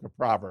alcohol in the book of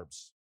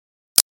Proverbs.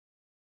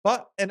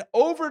 But an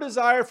over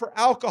desire for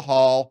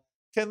alcohol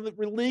can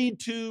lead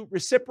to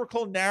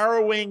reciprocal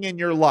narrowing in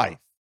your life.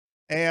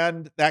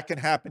 And that can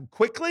happen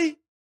quickly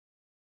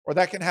or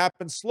that can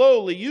happen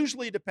slowly,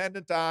 usually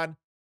dependent on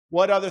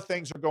what other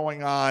things are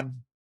going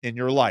on in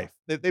your life.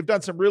 They've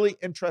done some really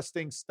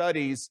interesting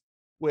studies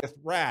with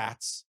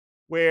rats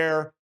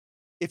where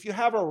if you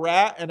have a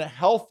rat in a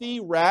healthy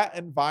rat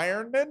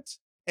environment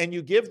and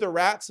you give the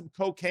rat some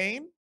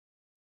cocaine,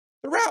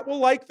 the rat will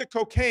like the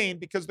cocaine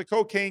because the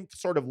cocaine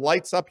sort of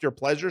lights up your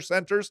pleasure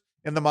centers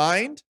in the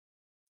mind.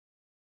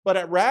 But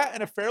a rat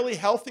in a fairly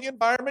healthy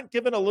environment,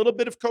 given a little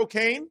bit of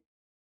cocaine,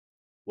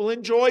 will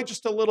enjoy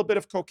just a little bit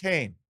of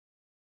cocaine.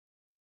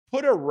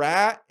 Put a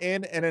rat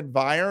in an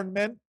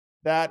environment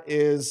that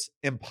is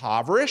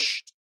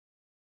impoverished.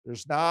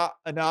 There's not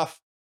enough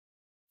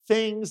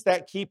things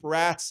that keep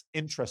rats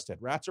interested.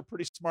 Rats are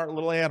pretty smart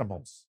little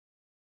animals.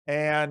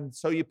 And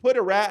so you put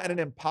a rat in an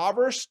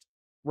impoverished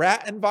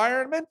rat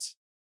environment,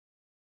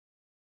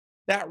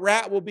 that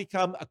rat will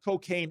become a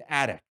cocaine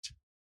addict.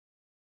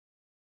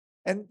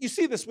 And you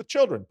see this with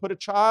children. Put a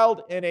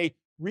child in a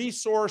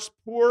resource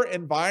poor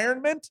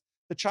environment,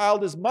 the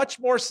child is much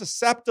more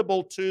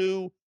susceptible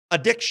to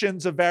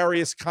addictions of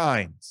various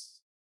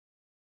kinds.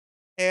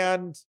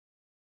 And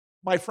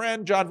my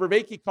friend John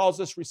Vervaeke calls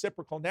this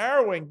reciprocal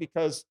narrowing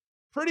because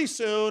pretty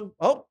soon,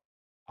 oh,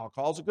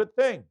 alcohol's a good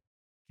thing.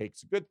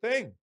 Cake's a good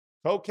thing.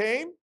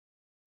 Cocaine,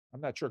 I'm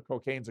not sure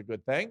cocaine's a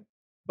good thing,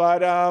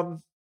 but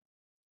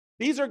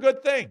these are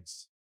good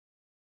things.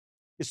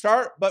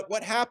 But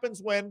what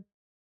happens when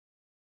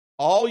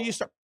you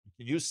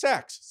can use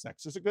sex.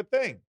 Sex is a good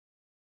thing.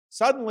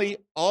 Suddenly,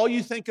 all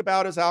you think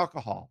about is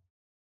alcohol.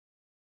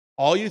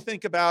 All you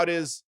think about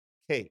is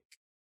cake.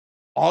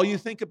 All you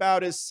think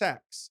about is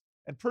sex.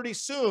 And pretty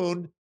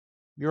soon,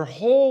 your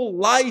whole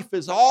life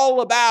is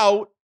all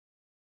about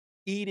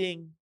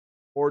eating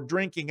or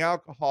drinking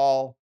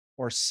alcohol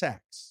or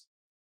sex.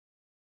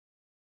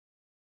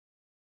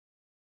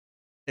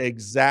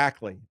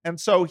 Exactly. And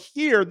so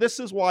here, this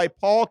is why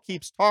Paul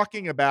keeps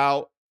talking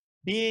about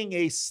being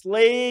a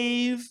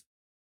slave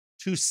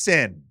to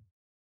sin.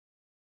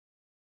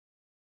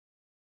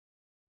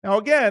 Now,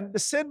 again, the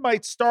sin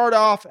might start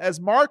off as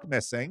mark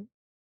missing,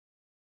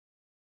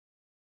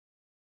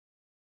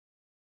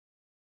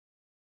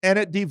 and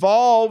it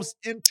devolves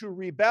into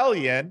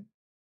rebellion,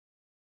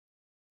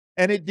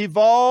 and it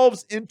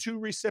devolves into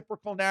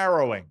reciprocal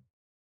narrowing.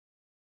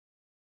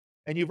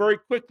 And you very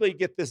quickly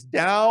get this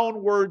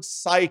downward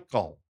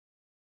cycle.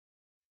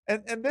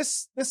 And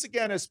this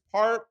again is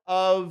part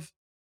of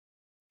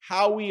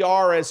how we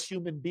are as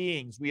human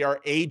beings. We are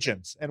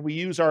agents and we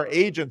use our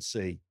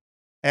agency.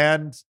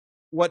 And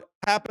what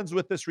happens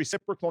with this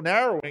reciprocal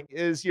narrowing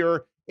is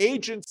your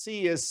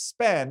agency is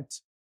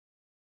spent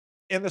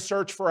in the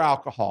search for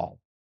alcohol,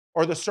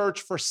 or the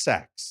search for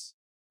sex,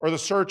 or the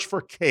search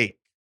for cake,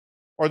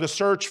 or the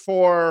search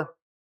for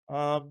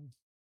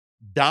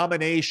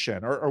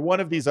domination, or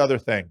one of these other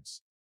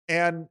things.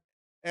 And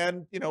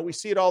we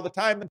see it all the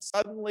time, and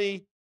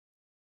suddenly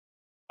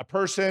a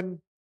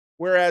person,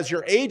 whereas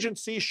your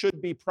agency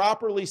should be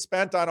properly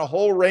spent on a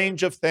whole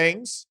range of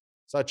things,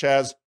 such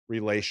as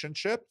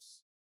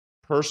relationships,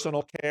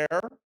 personal care,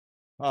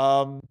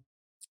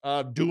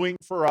 doing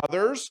for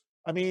others.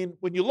 I mean,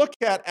 when you look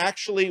at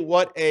actually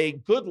what a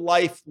good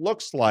life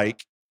looks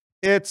like,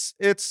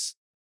 it's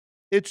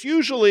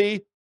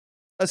usually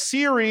a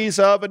series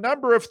of a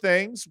number of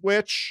things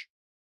which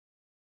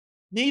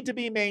need to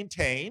be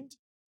maintained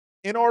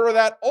in order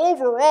that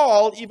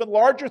overall even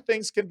larger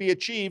things can be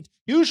achieved,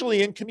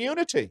 usually in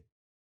community.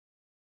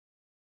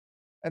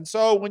 And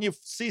so when you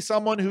see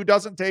someone who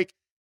doesn't take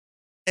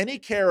any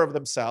care of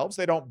themselves,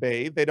 they don't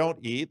bathe, they don't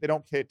eat, they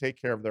don't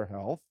take care of their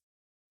health,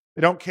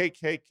 they don't take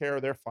care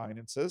of their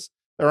finances,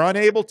 they're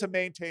unable to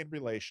maintain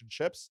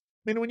relationships.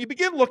 I mean, when you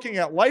begin looking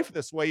at life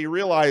this way, you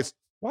realize,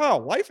 wow,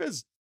 life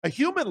is a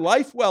human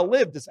life well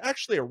lived is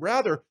actually a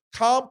rather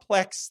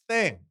complex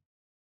thing.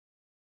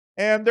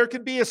 And there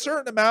can be a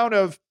certain amount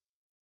of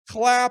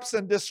collapse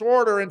and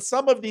disorder in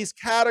some of these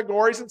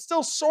categories and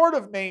still sort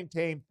of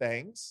maintain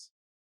things.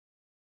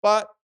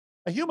 But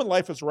a human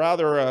life is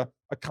rather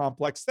a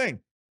complex thing.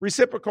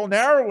 Reciprocal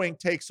narrowing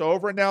takes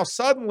over, and now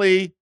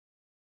suddenly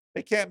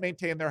they can't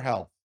maintain their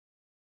health.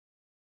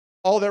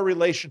 All their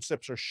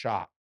relationships are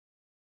shot.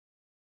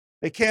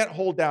 They can't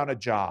hold down a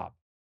job.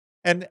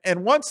 And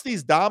once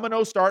these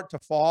dominoes start to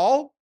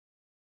fall,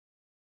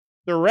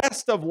 the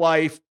rest of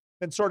life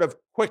then sort of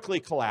quickly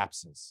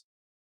collapses.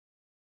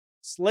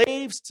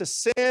 Slaves to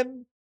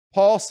sin,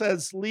 Paul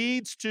says,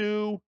 leads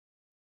to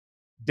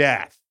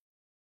death.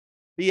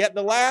 The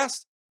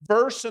last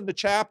verse in the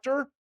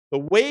chapter, the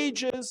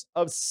wages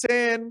of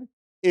sin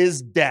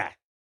is death.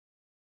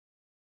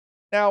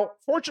 Now,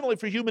 fortunately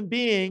for human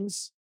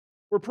beings,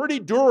 we're pretty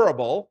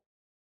durable,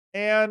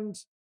 and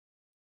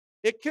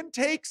it can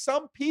take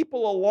some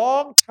people a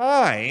long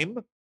time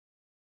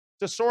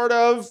to sort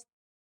of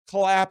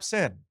collapse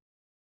in.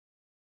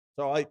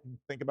 So I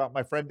think about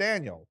my friend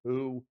Daniel,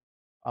 who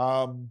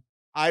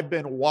I've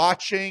been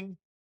watching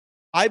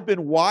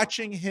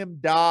him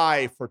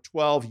die for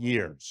 12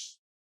 years.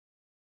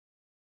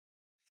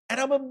 And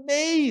I'm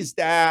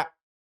amazed at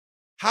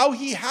how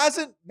he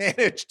hasn't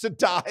managed to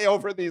die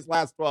over these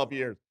last 12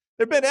 years.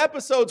 There have been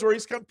episodes where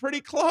he's come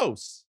pretty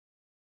close.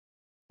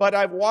 But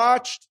I've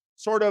watched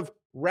sort of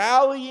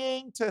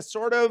rallying to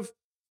sort of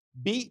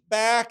beat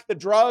back the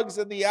drugs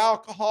and the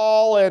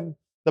alcohol and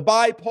the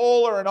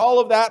bipolar and all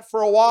of that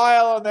for a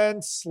while, and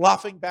then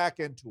sloughing back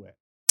into it.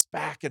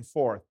 Back and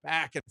forth,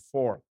 back and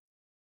forth.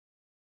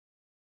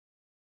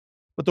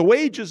 But the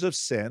wages of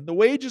sin, the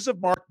wages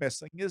of mark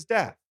missing is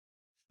death.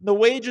 The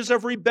wages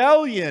of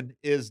rebellion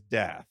is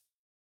death.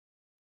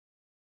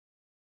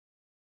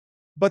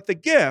 But the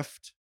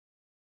gift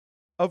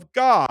of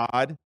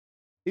God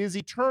is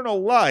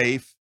eternal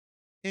life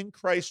in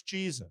Christ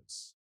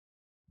Jesus.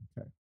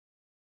 Okay.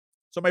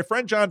 So my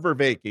friend John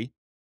Vervaeke,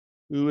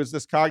 who is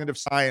this cognitive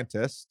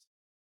scientist,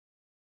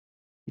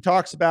 he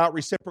talks about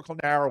reciprocal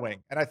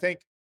narrowing. And I think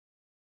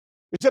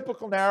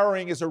reciprocal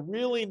narrowing is a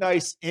really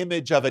nice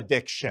image of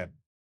addiction,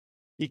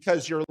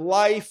 because your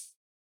life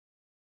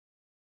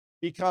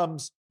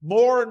becomes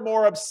more and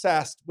more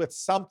obsessed with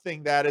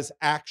something that is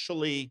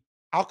actually,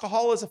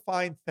 alcohol is a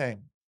fine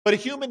thing, but a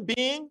human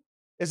being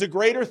is a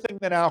greater thing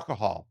than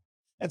alcohol.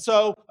 And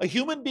so a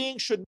human being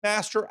should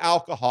master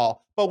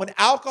alcohol. But when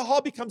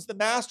alcohol becomes the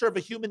master of a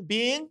human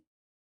being,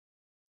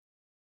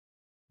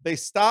 they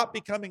stop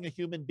becoming a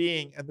human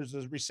being, and there's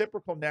a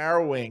reciprocal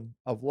narrowing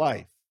of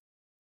life.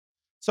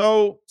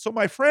 So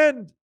my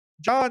friend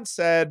John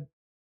said,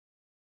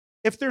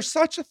 if there's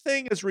such a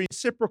thing as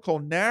reciprocal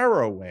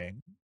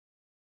narrowing,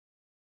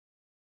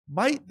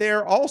 might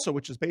there also,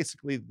 which is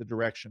basically the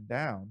direction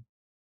down,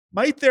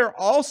 might there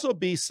also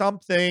be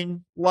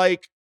something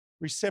like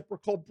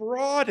reciprocal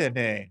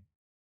broadening?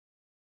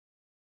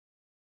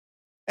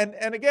 And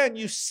again,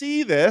 you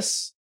see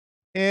this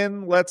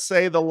in, let's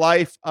say, the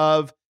life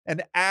of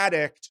an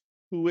addict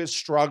who is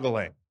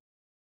struggling.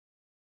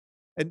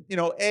 And,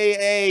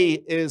 AA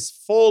is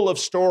full of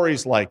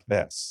stories like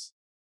this.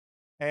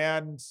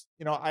 And,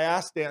 I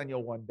asked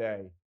Daniel one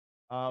day,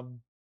 because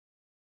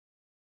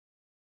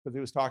he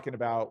was talking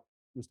about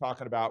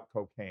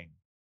cocaine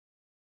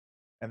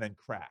and then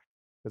crack,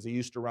 because he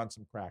used to run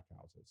some crack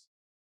houses.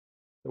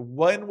 So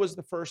when was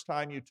the first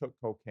time you took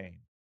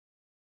cocaine?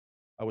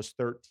 I was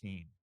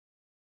 13.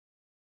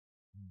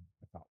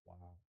 I thought,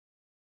 wow,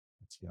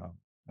 that's young.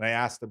 And I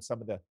asked him some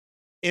of the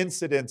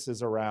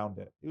incidences around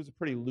it. He was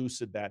pretty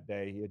lucid that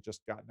day. He had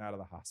just gotten out of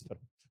the hospital.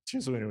 It's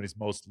usually when he's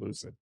most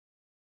lucid.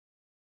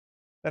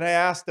 Then I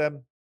asked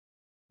him,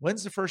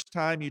 when's the first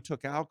time you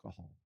took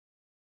alcohol?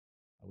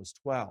 I was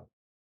 12.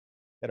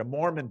 He had a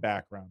Mormon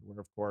background where,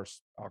 of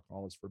course,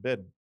 alcohol is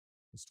forbidden.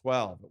 He was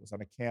 12. It was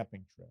on a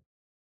camping trip.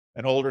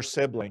 An older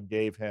sibling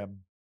gave him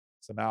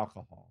some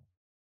alcohol.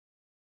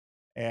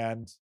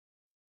 And,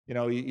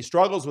 he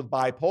struggles with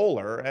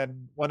bipolar.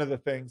 And one of the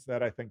things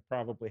that I think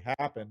probably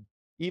happened,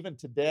 even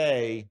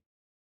today,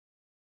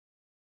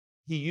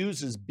 he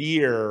uses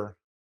beer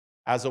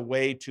as a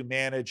way to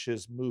manage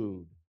his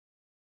mood.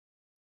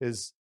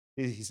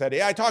 He said,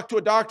 I talked to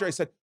a doctor. I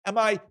said, am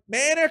I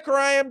manic or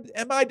am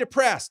I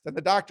depressed? And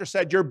the doctor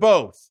said, you're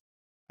both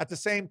at the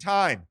same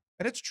time.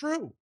 And it's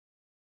true.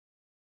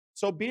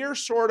 So beer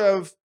sort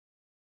of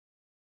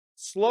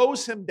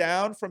slows him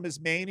down from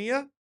his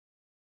mania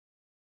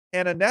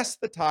and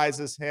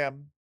anesthetizes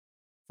him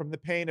from the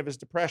pain of his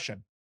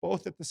depression,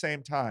 both at the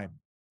same time.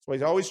 So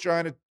he's always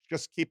trying to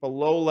just keep a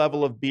low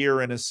level of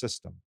beer in his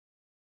system.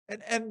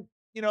 And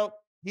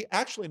he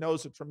actually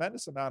knows a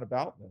tremendous amount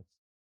about this.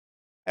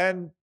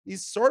 And he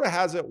sort of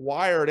has it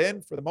wired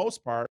in for the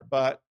most part,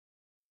 but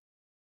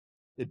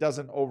it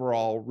doesn't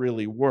overall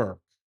really work.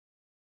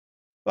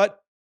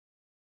 But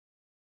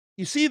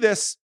you see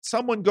this,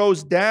 someone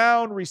goes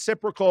down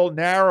reciprocal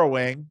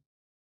narrowing,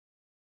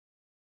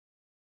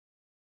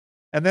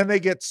 and then they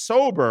get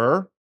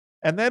sober,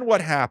 and then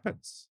what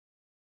happens?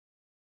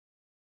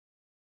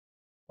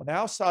 Well,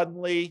 now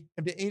suddenly,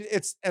 and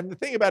the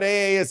thing about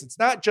AA is it's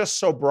not just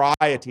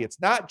sobriety,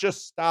 it's not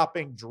just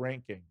stopping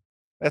drinking.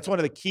 That's one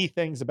of the key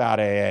things about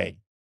AA.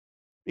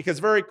 Because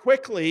very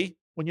quickly,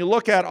 when you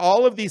look at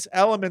all of these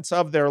elements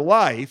of their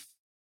life,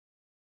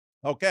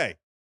 okay,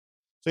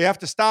 so you have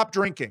to stop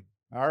drinking.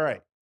 All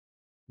right.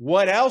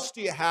 What else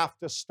do you have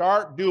to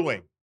start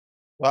doing?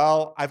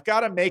 Well, I've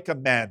got to make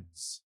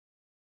amends.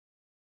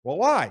 Well,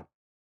 why?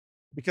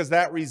 Because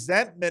that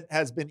resentment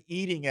has been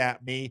eating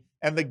at me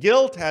and the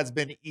guilt has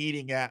been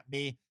eating at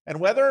me.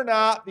 And whether or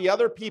not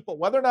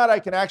I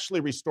can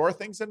actually restore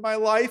things in my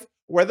life,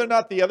 whether or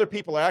not the other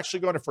people are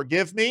actually going to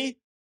forgive me,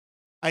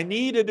 I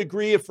need a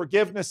degree of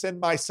forgiveness in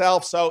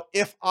myself. So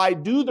if I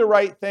do the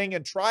right thing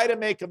and try to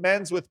make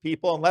amends with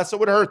people, unless it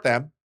would hurt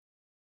them,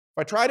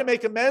 if I try to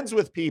make amends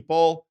with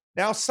people,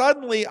 now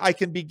suddenly I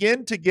can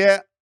begin to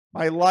get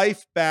my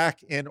life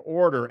back in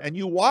order. And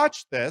you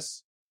watch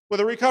this with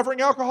a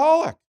recovering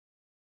alcoholic.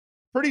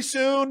 Pretty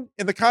soon,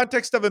 in the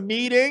context of a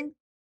meeting,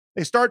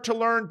 they start to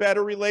learn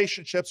better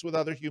relationships with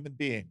other human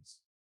beings.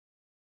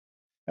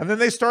 And then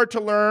they start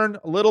to learn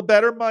a little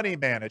better money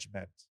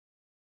management.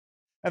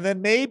 And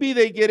then maybe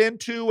they get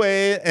into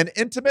an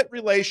intimate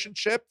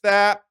relationship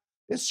that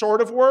is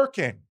sort of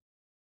working.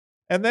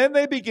 And then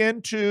they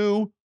begin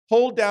to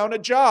hold down a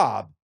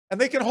job. And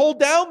they can hold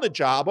down the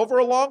job over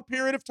a long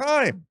period of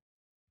time.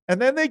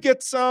 And then they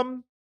get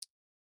now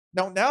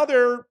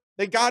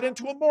they got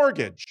into a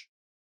mortgage.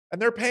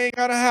 And they're paying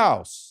on a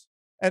house.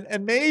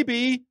 And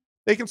maybe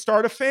they can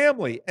start a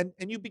family. And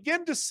you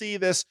begin to see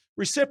this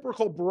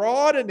reciprocal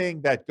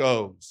broadening that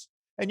goes.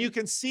 And you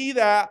can see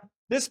that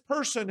this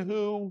person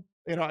who,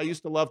 I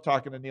used to love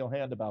talking to Neil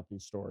Hand about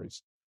these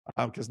stories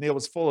because Neil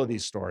was full of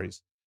these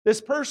stories.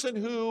 This person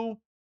who,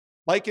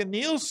 like in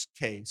Neil's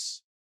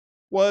case,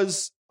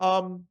 was,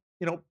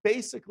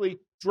 basically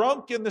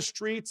drunk in the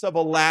streets of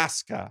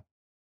Alaska,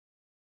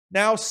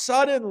 now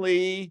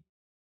suddenly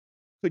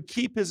could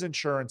keep his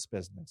insurance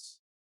business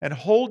and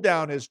hold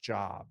down his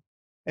job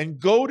and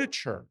go to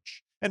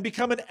church and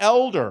become an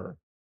elder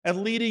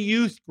and lead a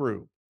youth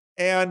group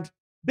and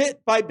bit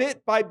by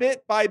bit by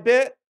bit by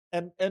bit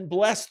and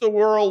bless the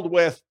world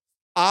with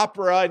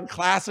opera and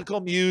classical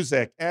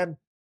music. And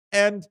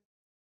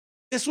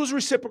this was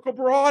reciprocal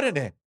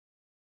broadening.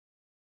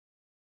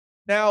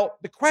 Now,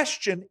 the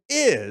question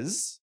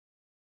is,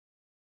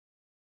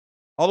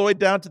 all the way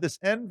down to this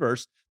end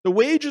verse, the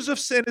wages of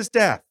sin is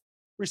death.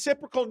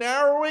 Reciprocal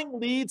narrowing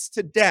leads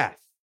to death.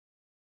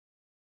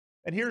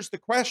 And here's the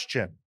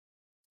question.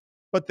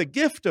 But the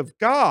gift of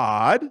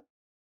God,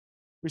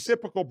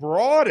 reciprocal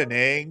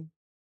broadening,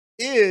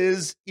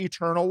 is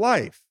eternal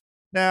life.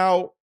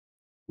 Now,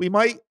 we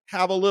might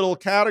have a little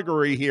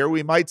category here.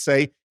 We might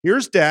say,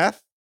 here's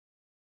death.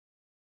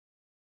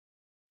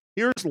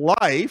 Here's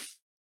life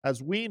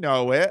as we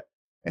know it.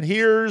 And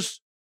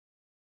here's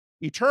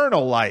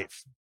eternal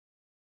life.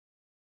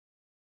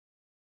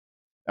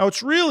 Now,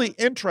 it's really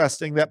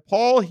interesting that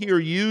Paul here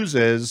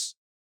uses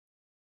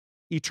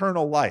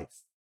eternal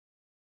life.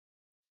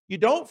 You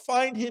don't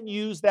find him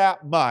use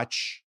that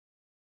much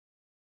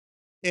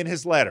in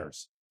his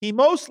letters. He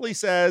mostly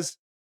says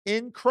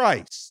in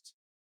Christ,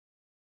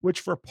 which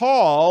for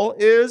Paul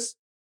is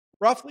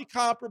roughly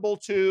comparable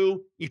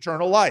to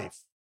eternal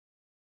life.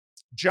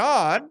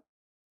 John,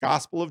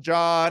 Gospel of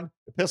John,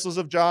 Epistles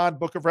of John,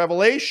 Book of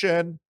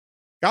Revelation,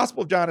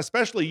 Gospel of John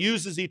especially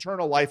uses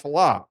eternal life a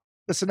lot.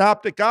 The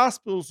Synoptic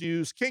Gospels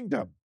use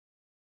kingdom.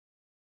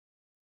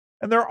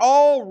 And they're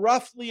all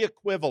roughly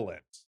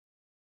equivalent.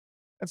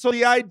 And so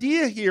the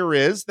idea here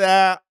is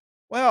that,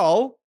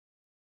 well,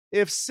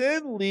 if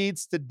sin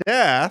leads to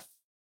death,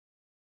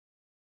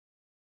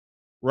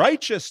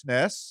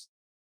 righteousness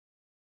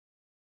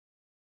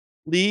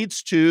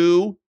leads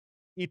to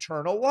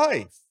eternal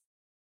life.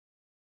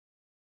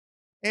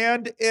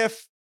 And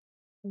if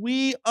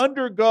we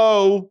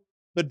undergo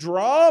the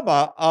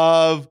drama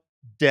of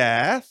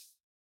death,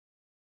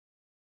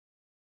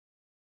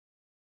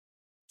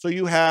 so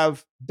you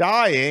have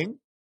dying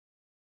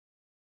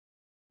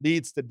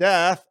leads to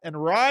death, and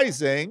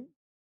rising,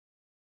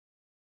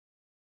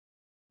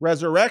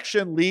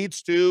 resurrection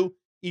leads to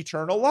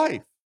eternal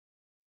life.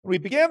 We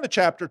began the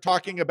chapter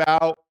talking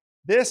about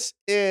this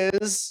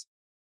is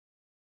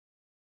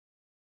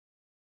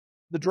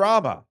the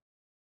drama.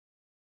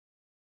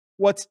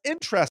 What's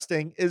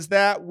interesting is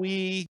that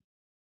we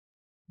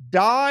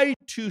die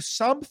to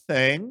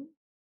something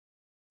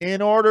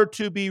in order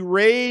to be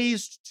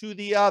raised to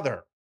the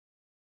other.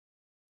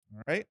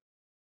 All right?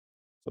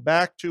 So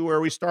back to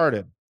where we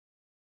started.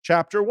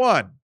 Chapter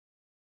 1.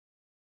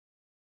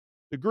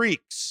 The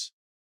Greeks.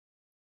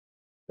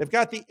 They've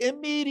got the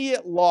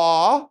immediate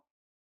law,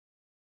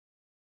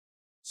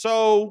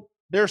 so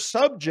they're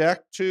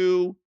subject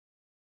to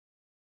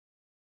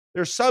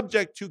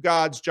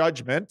God's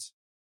judgment,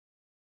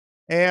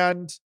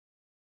 and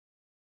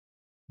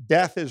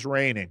death is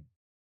reigning.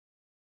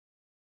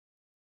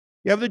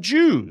 You have the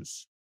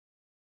Jews.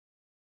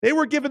 They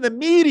were given the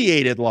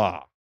mediated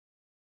law.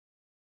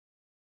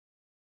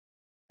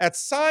 At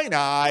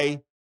Sinai,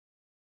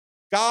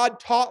 God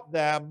taught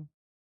them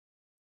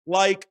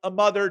like a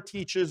mother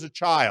teaches a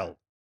child.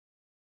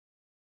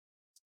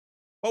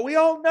 But we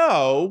all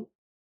know,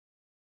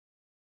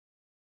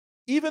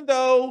 even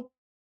though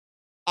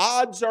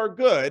odds are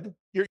good,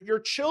 your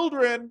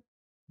children,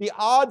 the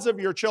odds of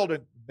your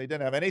children, they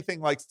didn't have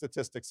anything like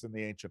statistics in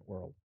the ancient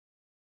world.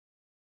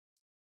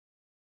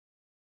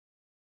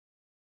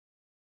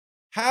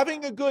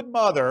 Having a good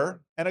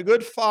mother and a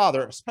good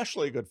father,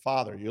 especially a good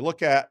father, you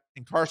look at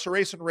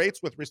incarceration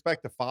rates with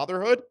respect to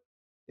fatherhood,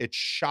 it's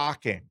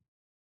shocking.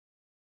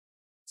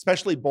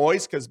 Especially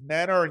boys, because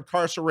men are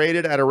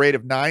incarcerated at a rate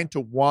of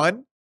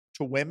 9-1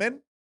 to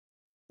women.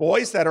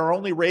 Boys that are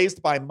only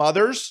raised by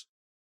mothers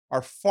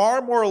are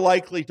far more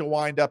likely to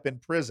wind up in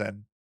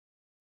prison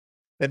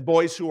than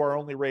boys who are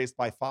only raised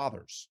by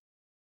fathers.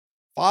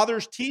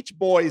 Fathers teach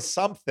boys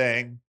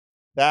something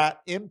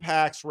that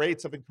impacts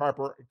rates of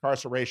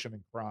incarceration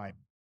and crime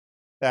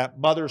that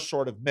mothers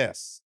sort of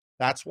miss.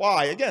 That's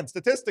why, again,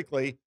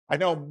 statistically, I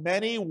know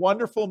many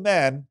wonderful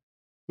men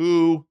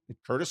who,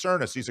 Curtis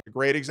Ernest, he's a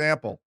great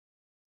example.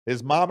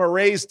 His mama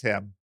raised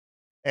him,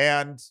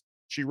 and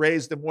she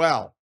raised him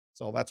well.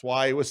 So that's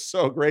why he was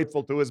so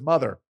grateful to his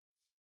mother.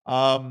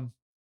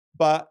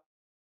 But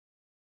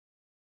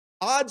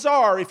odds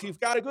are, if you've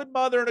got a good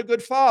mother and a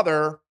good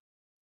father,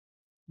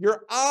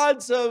 your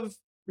odds of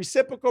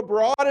reciprocal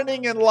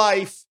broadening in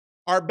life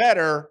are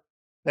better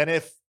than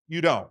if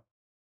you don't.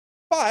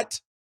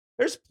 But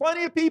there's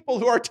plenty of people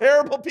who are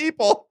terrible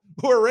people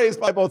who are raised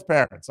by both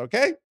parents,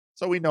 okay?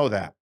 So we know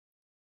that.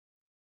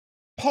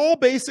 Paul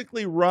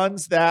basically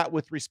runs that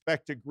with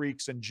respect to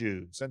Greeks and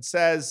Jews and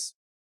says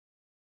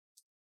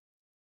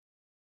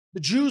the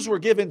Jews were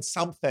given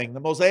something, the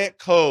Mosaic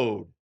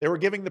Code. They were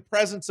giving the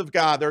presence of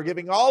God. They were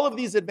giving all of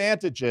these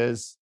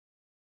advantages,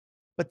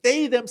 but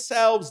they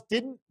themselves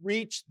didn't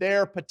reach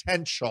their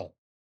potential.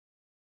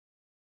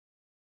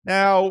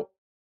 Now,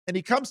 and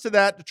he comes to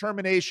that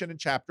determination in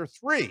chapter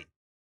 3,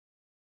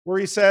 where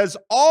he says,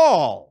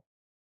 all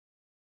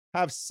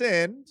have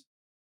sinned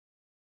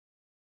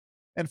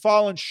and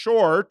fallen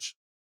short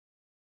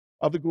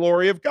of the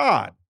glory of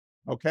God.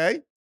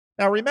 Okay?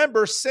 Now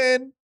remember,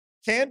 sin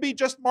can be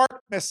just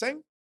mark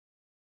missing,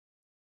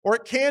 or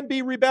it can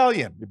be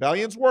rebellion.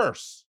 Rebellion's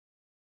worse.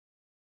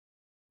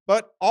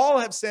 But all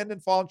have sinned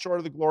and fallen short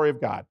of the glory of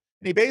God.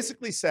 And he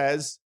basically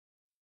says,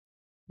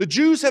 the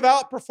Jews have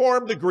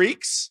outperformed the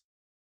Greeks,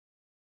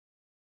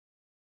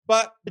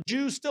 but the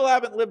Jews still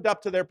haven't lived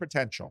up to their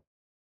potential.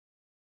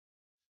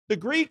 The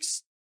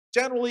Greeks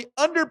generally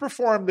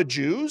underperform the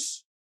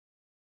Jews,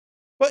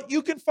 but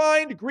you can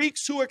find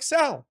Greeks who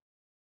excel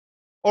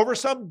over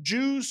some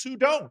Jews who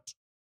don't.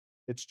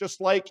 It's just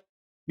like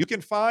you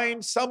can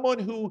find someone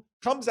who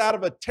comes out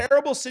of a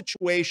terrible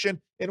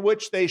situation in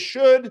which they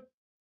should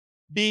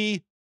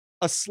be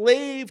a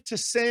slave to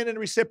sin and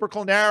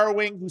reciprocal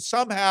narrowing who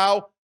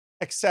somehow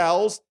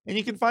excels. And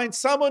you can find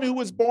someone who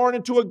was born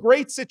into a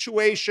great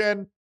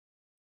situation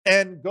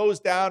and goes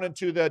down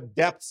into the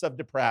depths of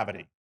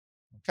depravity.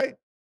 Okay.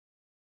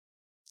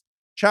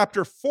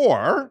 Chapter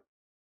 4,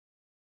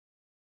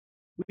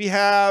 we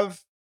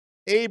have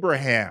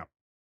Abraham.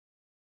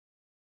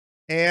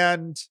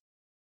 and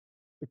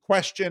the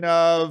question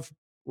of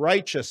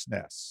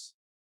righteousness.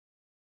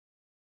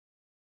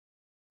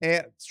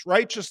 And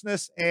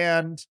righteousness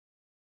and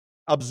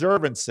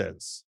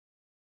observances.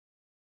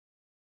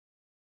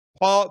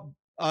 Paul,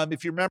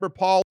 if you remember,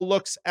 Paul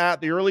looks at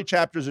the early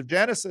chapters of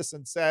Genesis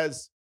and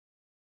says,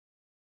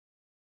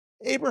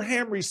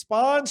 Abraham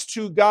responds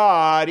to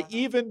God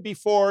even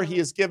before he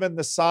is given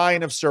the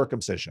sign of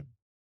circumcision.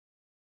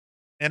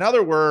 In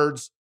other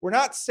words, we're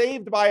not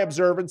saved by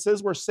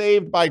observances, we're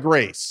saved by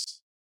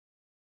grace.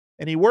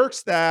 And he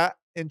works that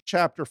in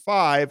chapter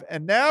 5.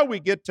 And now we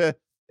get to,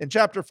 in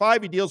chapter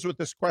 5, he deals with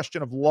this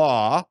question of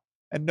law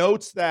and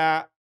notes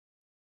that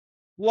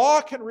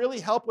law can really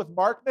help with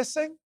mark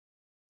missing,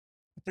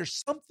 but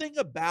there's something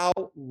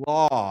about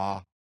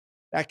law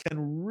that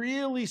can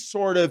really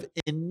sort of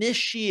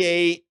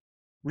initiate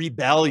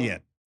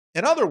rebellion.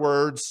 In other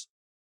words,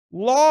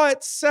 law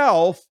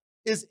itself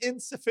is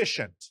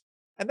insufficient.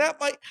 And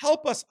that might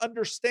help us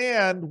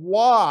understand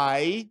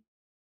why,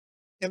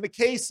 in the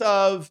case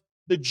of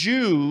the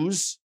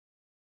Jews,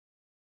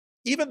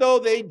 even though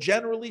they,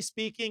 generally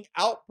speaking,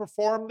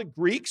 outperform the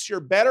Greeks, you're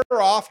better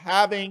off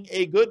having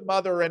a good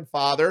mother and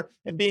father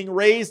and being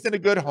raised in a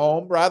good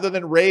home rather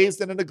than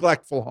raised in a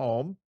neglectful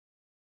home.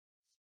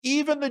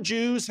 Even the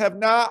Jews have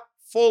not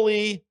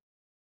fully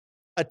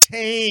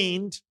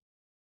attained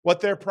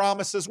what their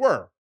promises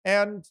were.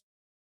 And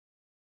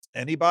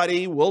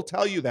anybody will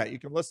tell you that. You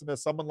can listen to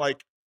someone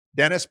like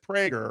Dennis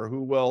Prager,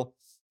 who will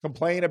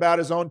complain about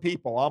his own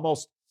people.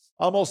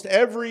 Almost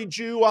every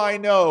Jew I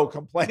know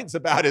complains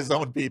about his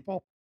own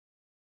people.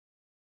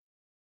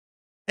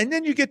 And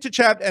then you get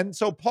to and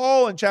so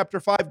Paul in chapter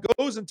 5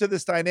 goes into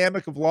this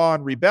dynamic of law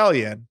and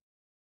rebellion.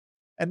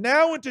 And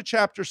now into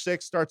chapter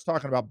 6 starts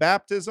talking about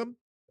baptism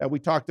that we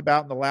talked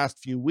about in the last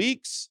few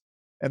weeks,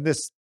 and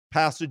this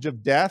passage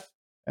of death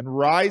and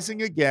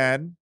rising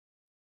again.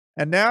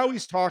 And now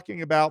he's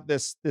talking about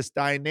this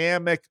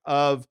dynamic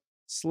of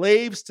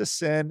slaves to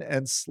sin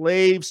and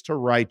slaves to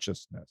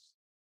righteousness.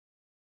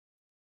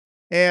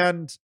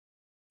 And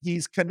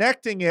he's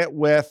connecting it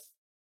with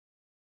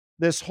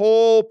this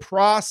whole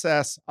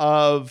process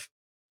of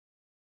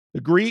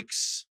the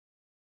Greeks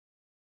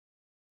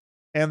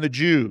and the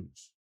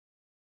Jews.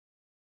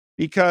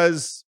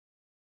 Because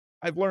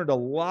I've learned a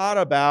lot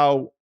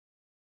about,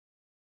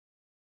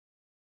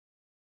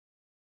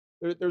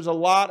 there's a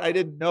lot I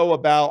didn't know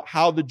about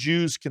how the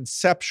Jews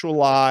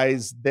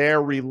conceptualize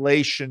their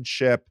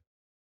relationship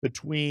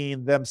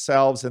between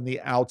themselves and the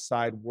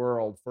outside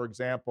world. For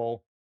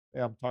example,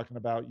 I'm talking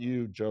about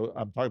you, Joe.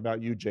 I'm talking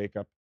about you,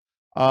 Jacob.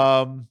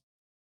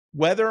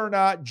 Whether or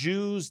not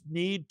Gentiles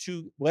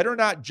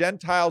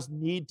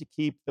need to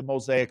keep the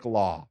Mosaic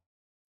law.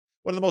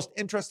 One of the most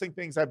interesting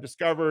things I've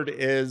discovered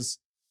is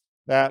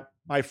that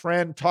my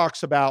friend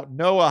talks about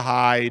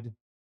Noahide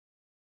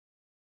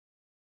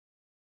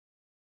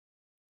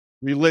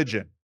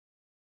religion.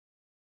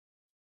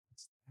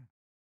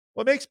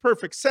 Well, it makes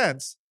perfect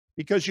sense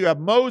because you have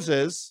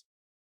Moses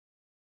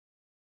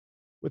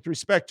with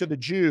respect to the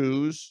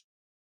Jews,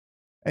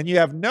 and you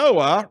have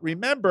Noah.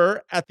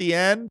 Remember, at the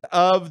end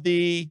of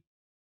the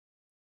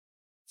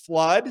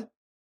flood,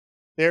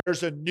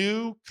 there's a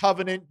new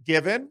covenant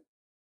given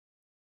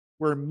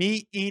where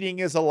meat eating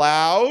is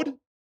allowed.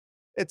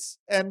 It's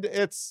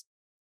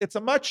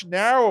a much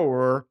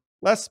narrower,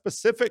 less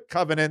specific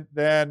covenant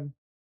than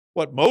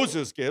what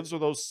Moses gives, or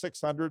those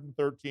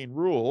 613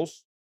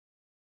 rules.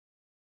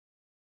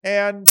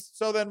 And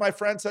so then my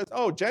friend says,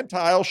 oh,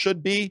 Gentiles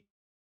should be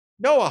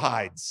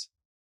Noahides.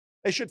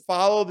 They should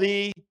follow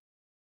the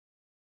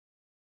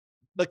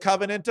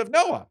covenant of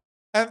Noah.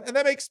 And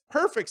that makes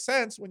perfect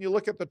sense when you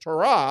look at the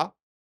Torah.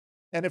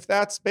 And if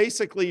that's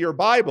basically your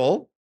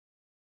Bible,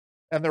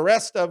 and the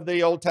rest of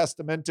the Old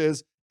Testament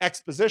is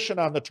exposition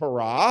on the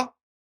Torah,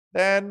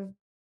 then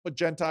what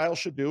Gentiles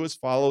should do is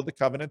follow the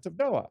covenant of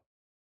Noah,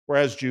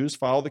 whereas Jews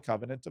follow the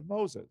covenant of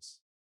Moses.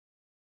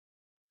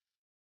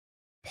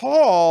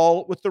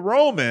 Paul, with the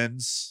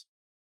Romans,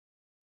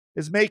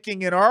 is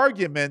making an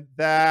argument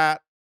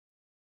that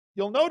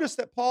you'll notice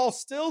that Paul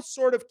still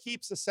sort of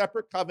keeps a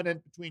separate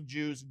covenant between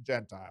Jews and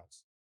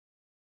Gentiles.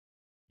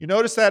 You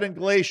notice that in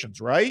Galatians,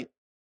 right?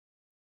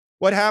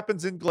 What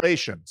happens in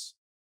Galatians?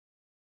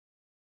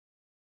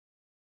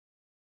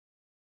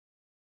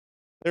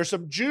 There's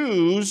some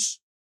Jews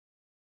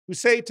who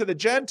say to the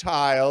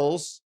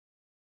Gentiles,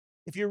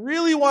 if you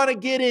really want to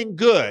get in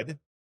good,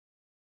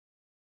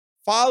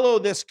 follow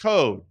this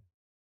code.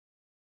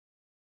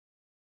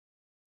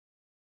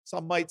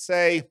 Some might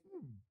say,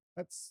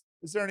 is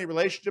there any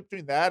relationship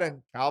between that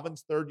and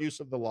Calvin's third use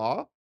of the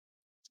law?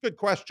 It's a good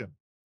question.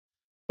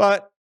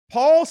 But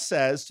Paul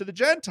says to the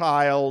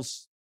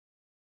Gentiles,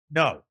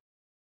 no,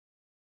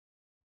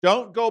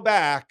 don't go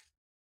back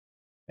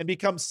and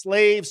become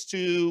slaves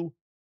to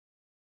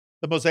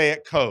the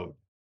Mosaic code.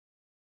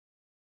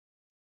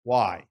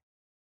 Why?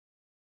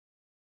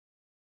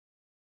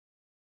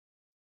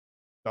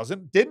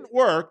 Didn't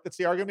work. That's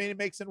the argument he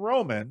makes in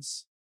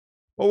Romans.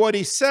 But what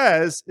he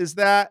says is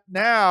that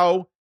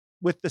now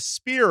with the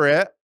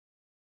Spirit,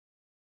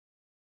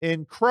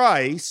 in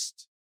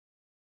Christ,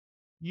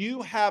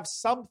 you have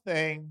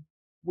something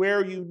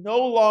where you no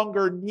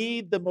longer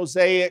need the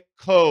Mosaic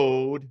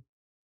code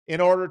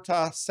in order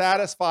to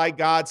satisfy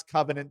God's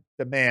covenant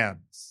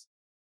demands.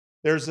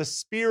 There's a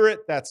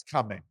spirit that's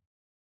coming.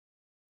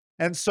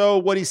 And so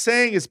what he's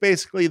saying is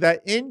basically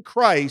that in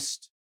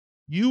Christ,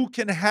 you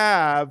can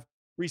have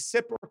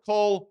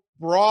reciprocal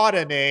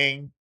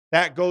broadening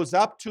that goes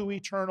up to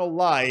eternal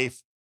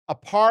life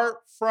apart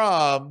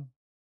from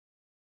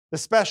the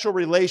special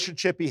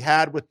relationship he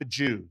had with the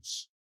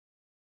Jews.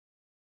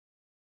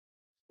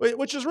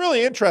 Which is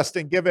really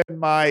interesting given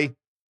my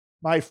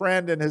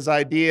friend and his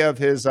idea of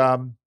his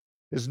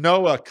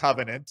Noah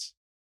covenant.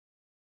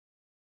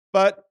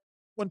 But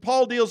when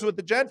Paul deals with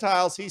the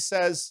Gentiles, he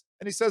says,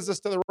 and he says this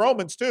to the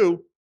Romans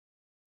too,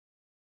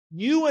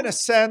 you in a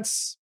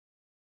sense,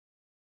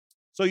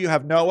 so you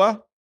have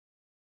Noah,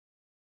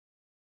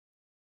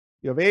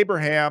 you have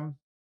Abraham,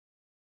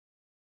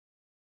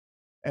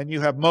 and you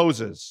have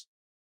Moses.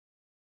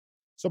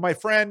 So my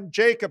friend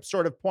Jacob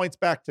sort of points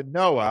back to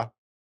Noah.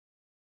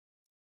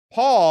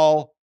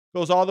 Paul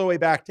goes all the way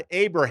back to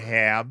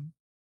Abraham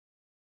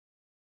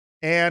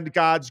and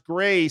God's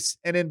grace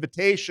and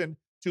invitation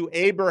to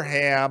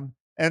Abraham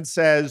and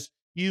says,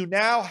 you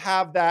now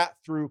have that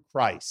through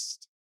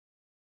Christ.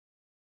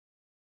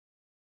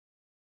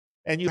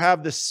 And you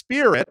have the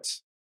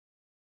Spirit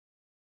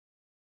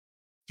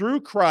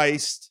through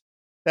Christ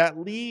that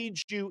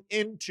leads you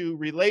into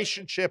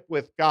relationship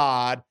with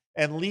God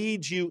and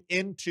leads you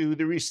into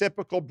the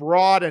reciprocal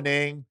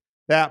broadening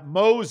that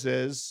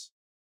Moses,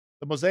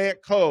 the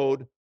Mosaic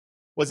Code,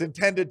 was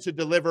intended to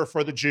deliver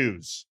for the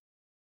Jews.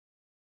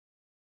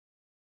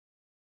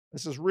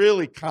 This is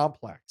really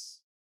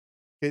complex.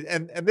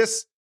 And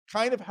this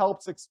kind of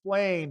helps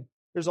explain,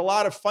 there's a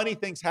lot of funny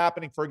things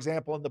happening, for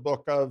example, in the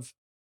book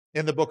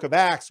of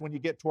Acts when you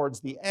get towards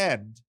the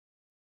end,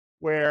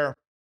 where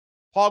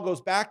Paul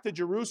goes back to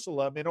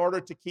Jerusalem in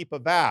order to keep a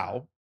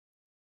vow.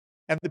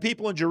 And the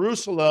people in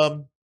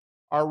Jerusalem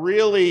are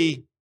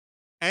really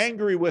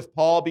angry with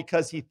Paul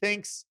because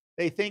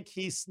they think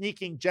he's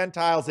sneaking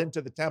Gentiles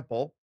into the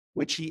temple,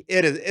 which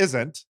it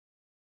isn't.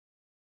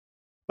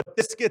 But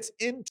this gets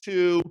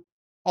into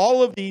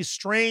all of these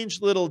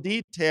strange little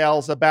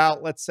details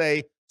about, let's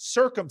say,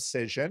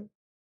 circumcision,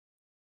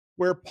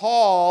 where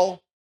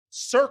Paul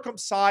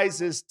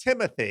circumcises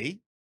Timothy.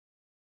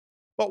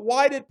 But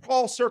why did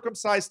Paul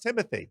circumcise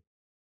Timothy?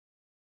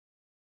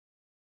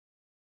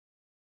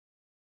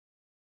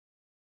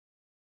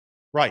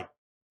 Right.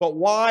 But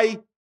why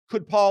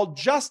could Paul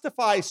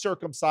justify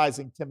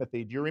circumcising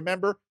Timothy? Do you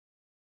remember?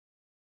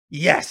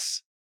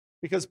 Yes.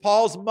 Because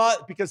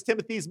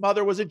Timothy's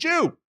mother was a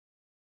Jew.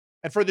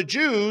 And for the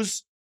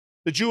Jews,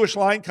 the Jewish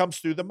line comes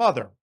through the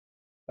mother.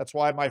 That's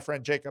why my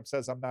friend Jacob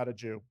says I'm not a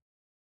Jew,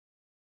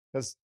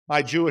 because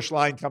my Jewish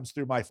line comes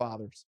through my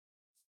fathers.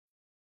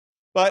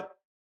 But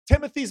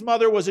Timothy's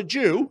mother was a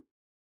Jew,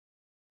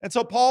 and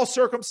so Paul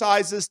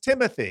circumcises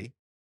Timothy.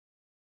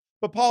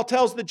 But Paul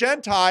tells the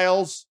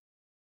Gentiles,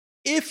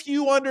 if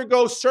you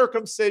undergo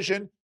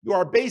circumcision, you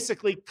are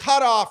basically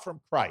cut off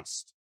from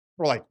Christ.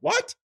 We're like,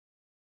 what?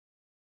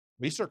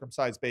 We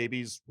circumcise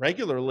babies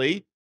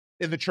regularly.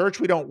 In the church,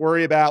 we don't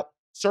worry about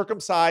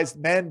circumcised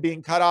men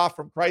being cut off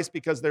from Christ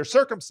because they're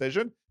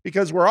circumcision,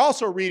 because we're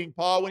also reading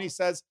Paul when he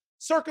says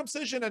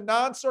circumcision and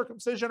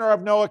non-circumcision are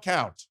of no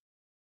account.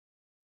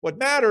 What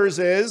matters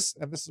is,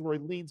 and this is where he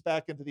leans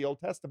back into the Old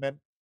Testament,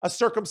 a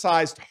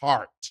circumcised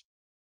heart.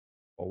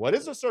 Well, what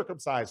is a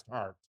circumcised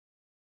heart?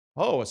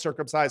 Oh, a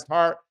circumcised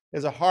heart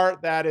is a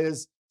heart that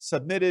is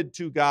submitted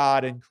to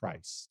God in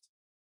Christ,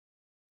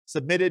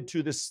 submitted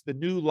to the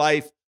new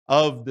life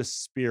of the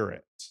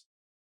Spirit.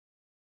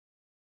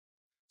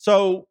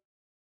 So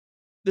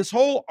this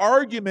whole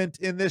argument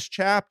in this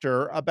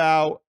chapter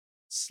about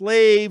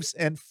slaves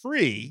and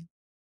free,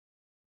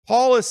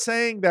 Paul is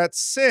saying that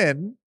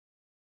sin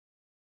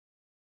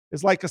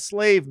is like a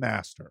slave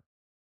master.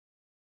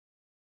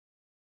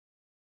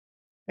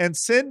 And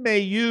sin may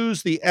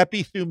use the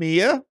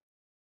epithumia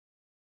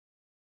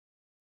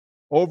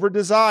over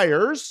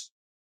desires,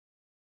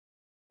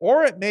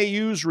 or it may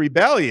use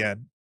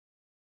rebellion,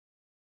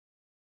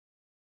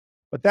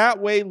 but that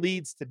way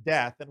leads to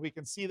death, and we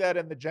can see that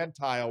in the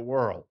Gentile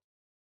world.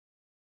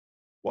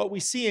 What we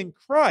see in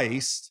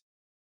Christ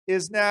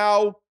is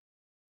now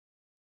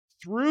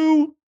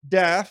through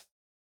death,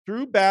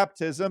 through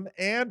baptism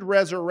and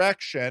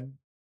resurrection,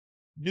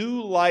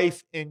 new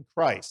life in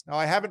Christ. Now,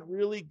 I haven't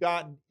really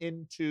gotten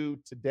into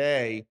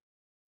today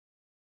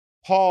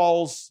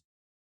Paul's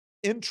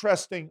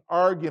interesting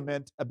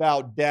argument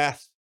about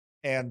death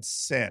and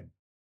sin.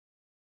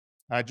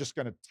 I'm just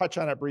going to touch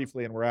on it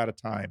briefly and we're out of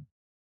time.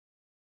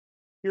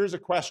 Here's a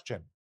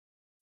question.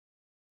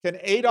 Can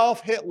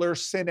Adolf Hitler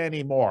sin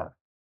anymore?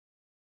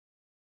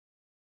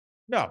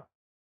 No.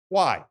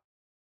 Why?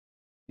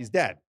 He's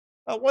dead.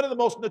 One of the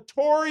most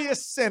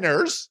notorious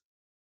sinners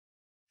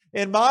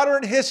in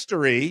modern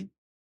history,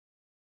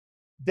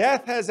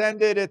 death has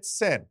ended its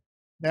sin.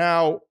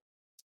 Now,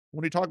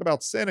 when we talk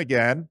about sin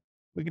again,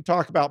 we can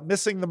talk about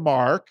missing the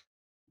mark.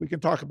 We can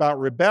talk about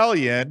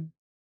rebellion.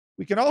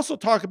 We can also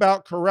talk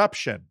about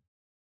corruption.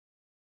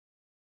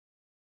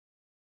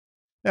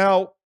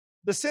 Now,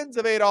 the sins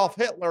of Adolf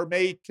Hitler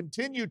may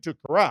continue to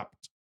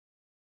corrupt.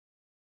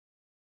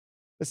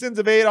 The sins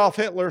of Adolf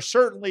Hitler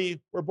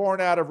certainly were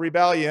born out of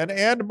rebellion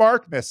and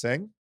mark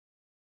missing,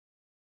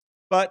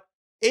 but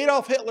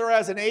Adolf Hitler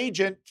as an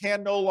agent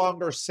can no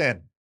longer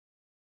sin.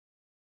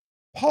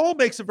 Paul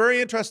makes a very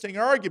interesting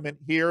argument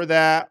here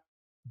that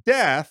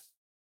death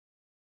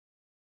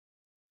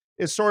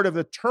is sort of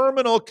the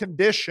terminal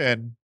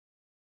condition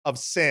of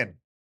sin.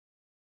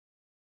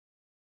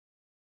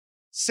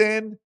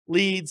 Sin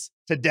leads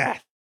to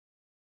death,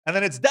 and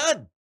then it's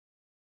done.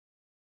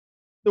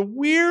 The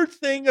weird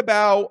thing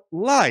about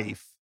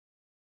life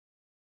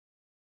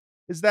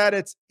is that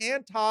it's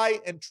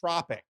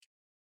anti-entropic.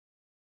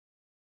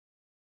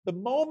 The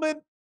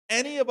moment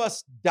any of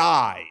us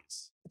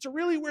dies, it's a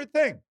really weird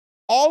thing.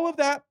 All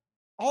that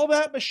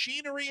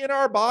machinery in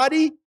our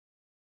body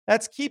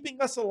that's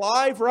keeping us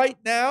alive right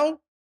now,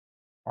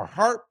 our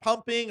heart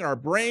pumping, our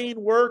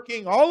brain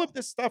working, all of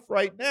this stuff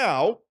right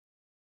now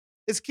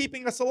is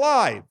keeping us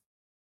alive.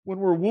 When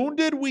we're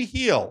wounded, we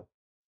heal.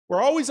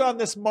 We're always on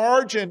this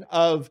margin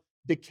of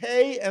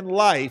decay and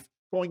life,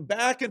 going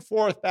back and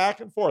forth,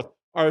 back and forth.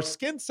 Our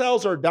skin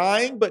cells are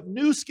dying, but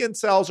new skin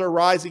cells are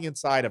rising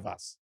inside of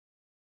us.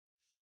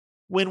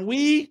 When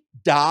we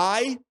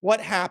die,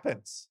 what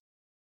happens?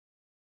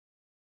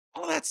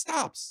 All that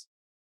stops.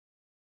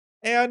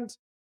 And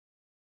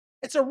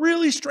it's a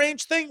really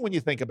strange thing when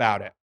you think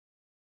about it.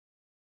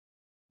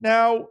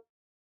 Now,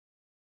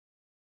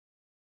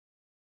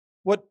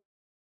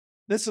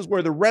 this is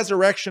where the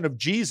resurrection of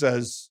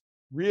Jesus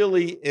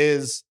really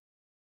is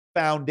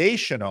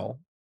foundational,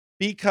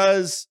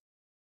 because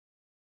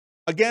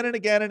again and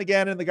again and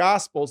again in the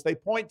Gospels, they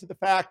point to the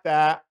fact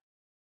that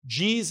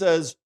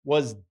Jesus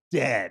was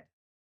dead.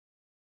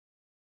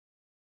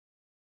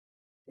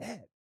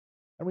 Dead.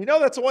 And we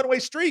know that's a one-way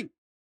street.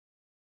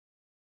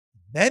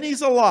 Then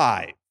he's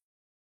alive.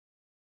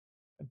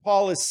 And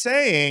Paul is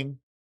saying,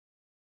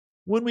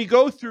 when we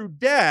go through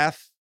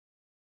death,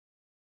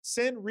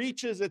 sin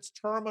reaches its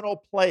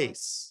terminal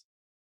place.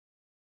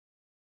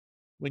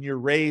 When you're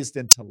raised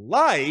into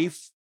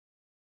life,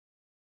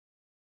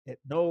 it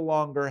no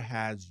longer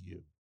has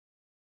you.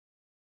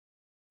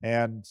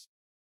 And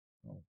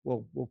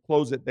we'll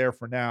close it there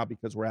for now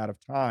because we're out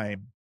of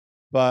time.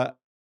 But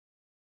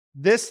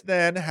this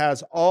then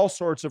has all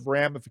sorts of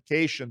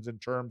ramifications in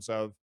terms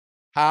of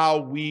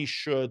how we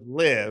should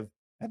live,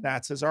 and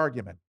that's his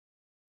argument.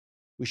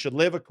 We should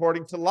live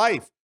according to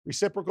life,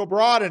 reciprocal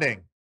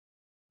broadening,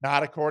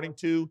 not according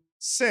to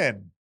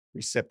sin,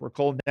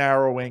 reciprocal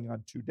narrowing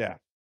unto death.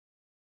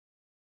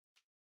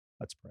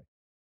 Let's pray.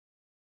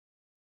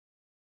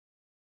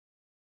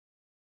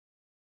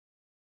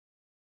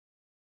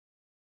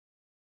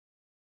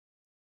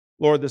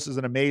 Lord, this is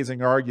an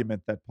amazing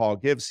argument that Paul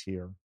gives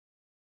here.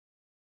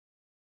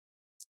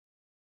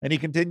 And he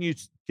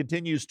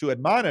continues to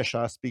admonish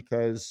us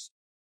because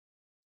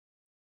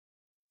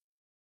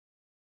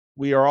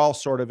we are all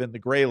sort of in the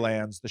gray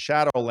lands, the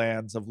shadow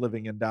lands of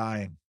living and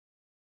dying.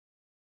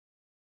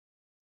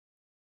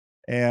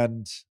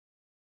 And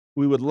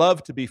we would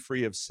love to be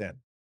free of sin.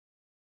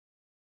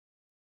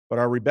 But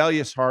our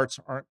rebellious hearts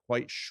aren't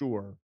quite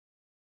sure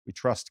we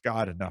trust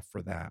God enough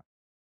for that.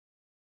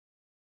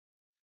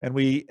 And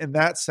we, in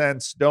that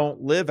sense, don't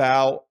live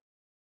out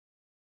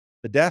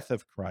the death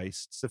of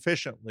Christ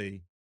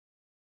sufficiently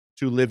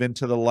to live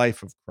into the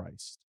life of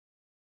Christ.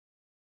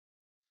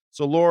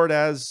 So, Lord,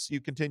 as you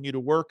continue to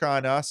work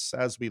on us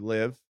as we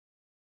live,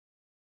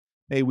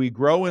 may we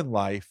grow in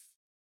life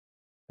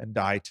and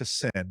die to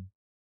sin.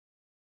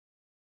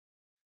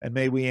 And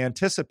may we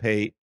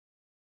anticipate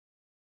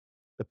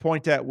the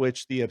point at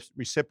which the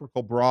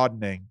reciprocal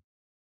broadening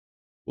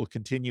will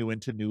continue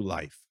into new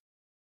life.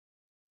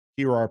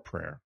 Hear our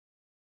prayer.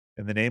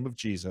 In the name of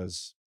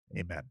Jesus,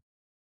 amen.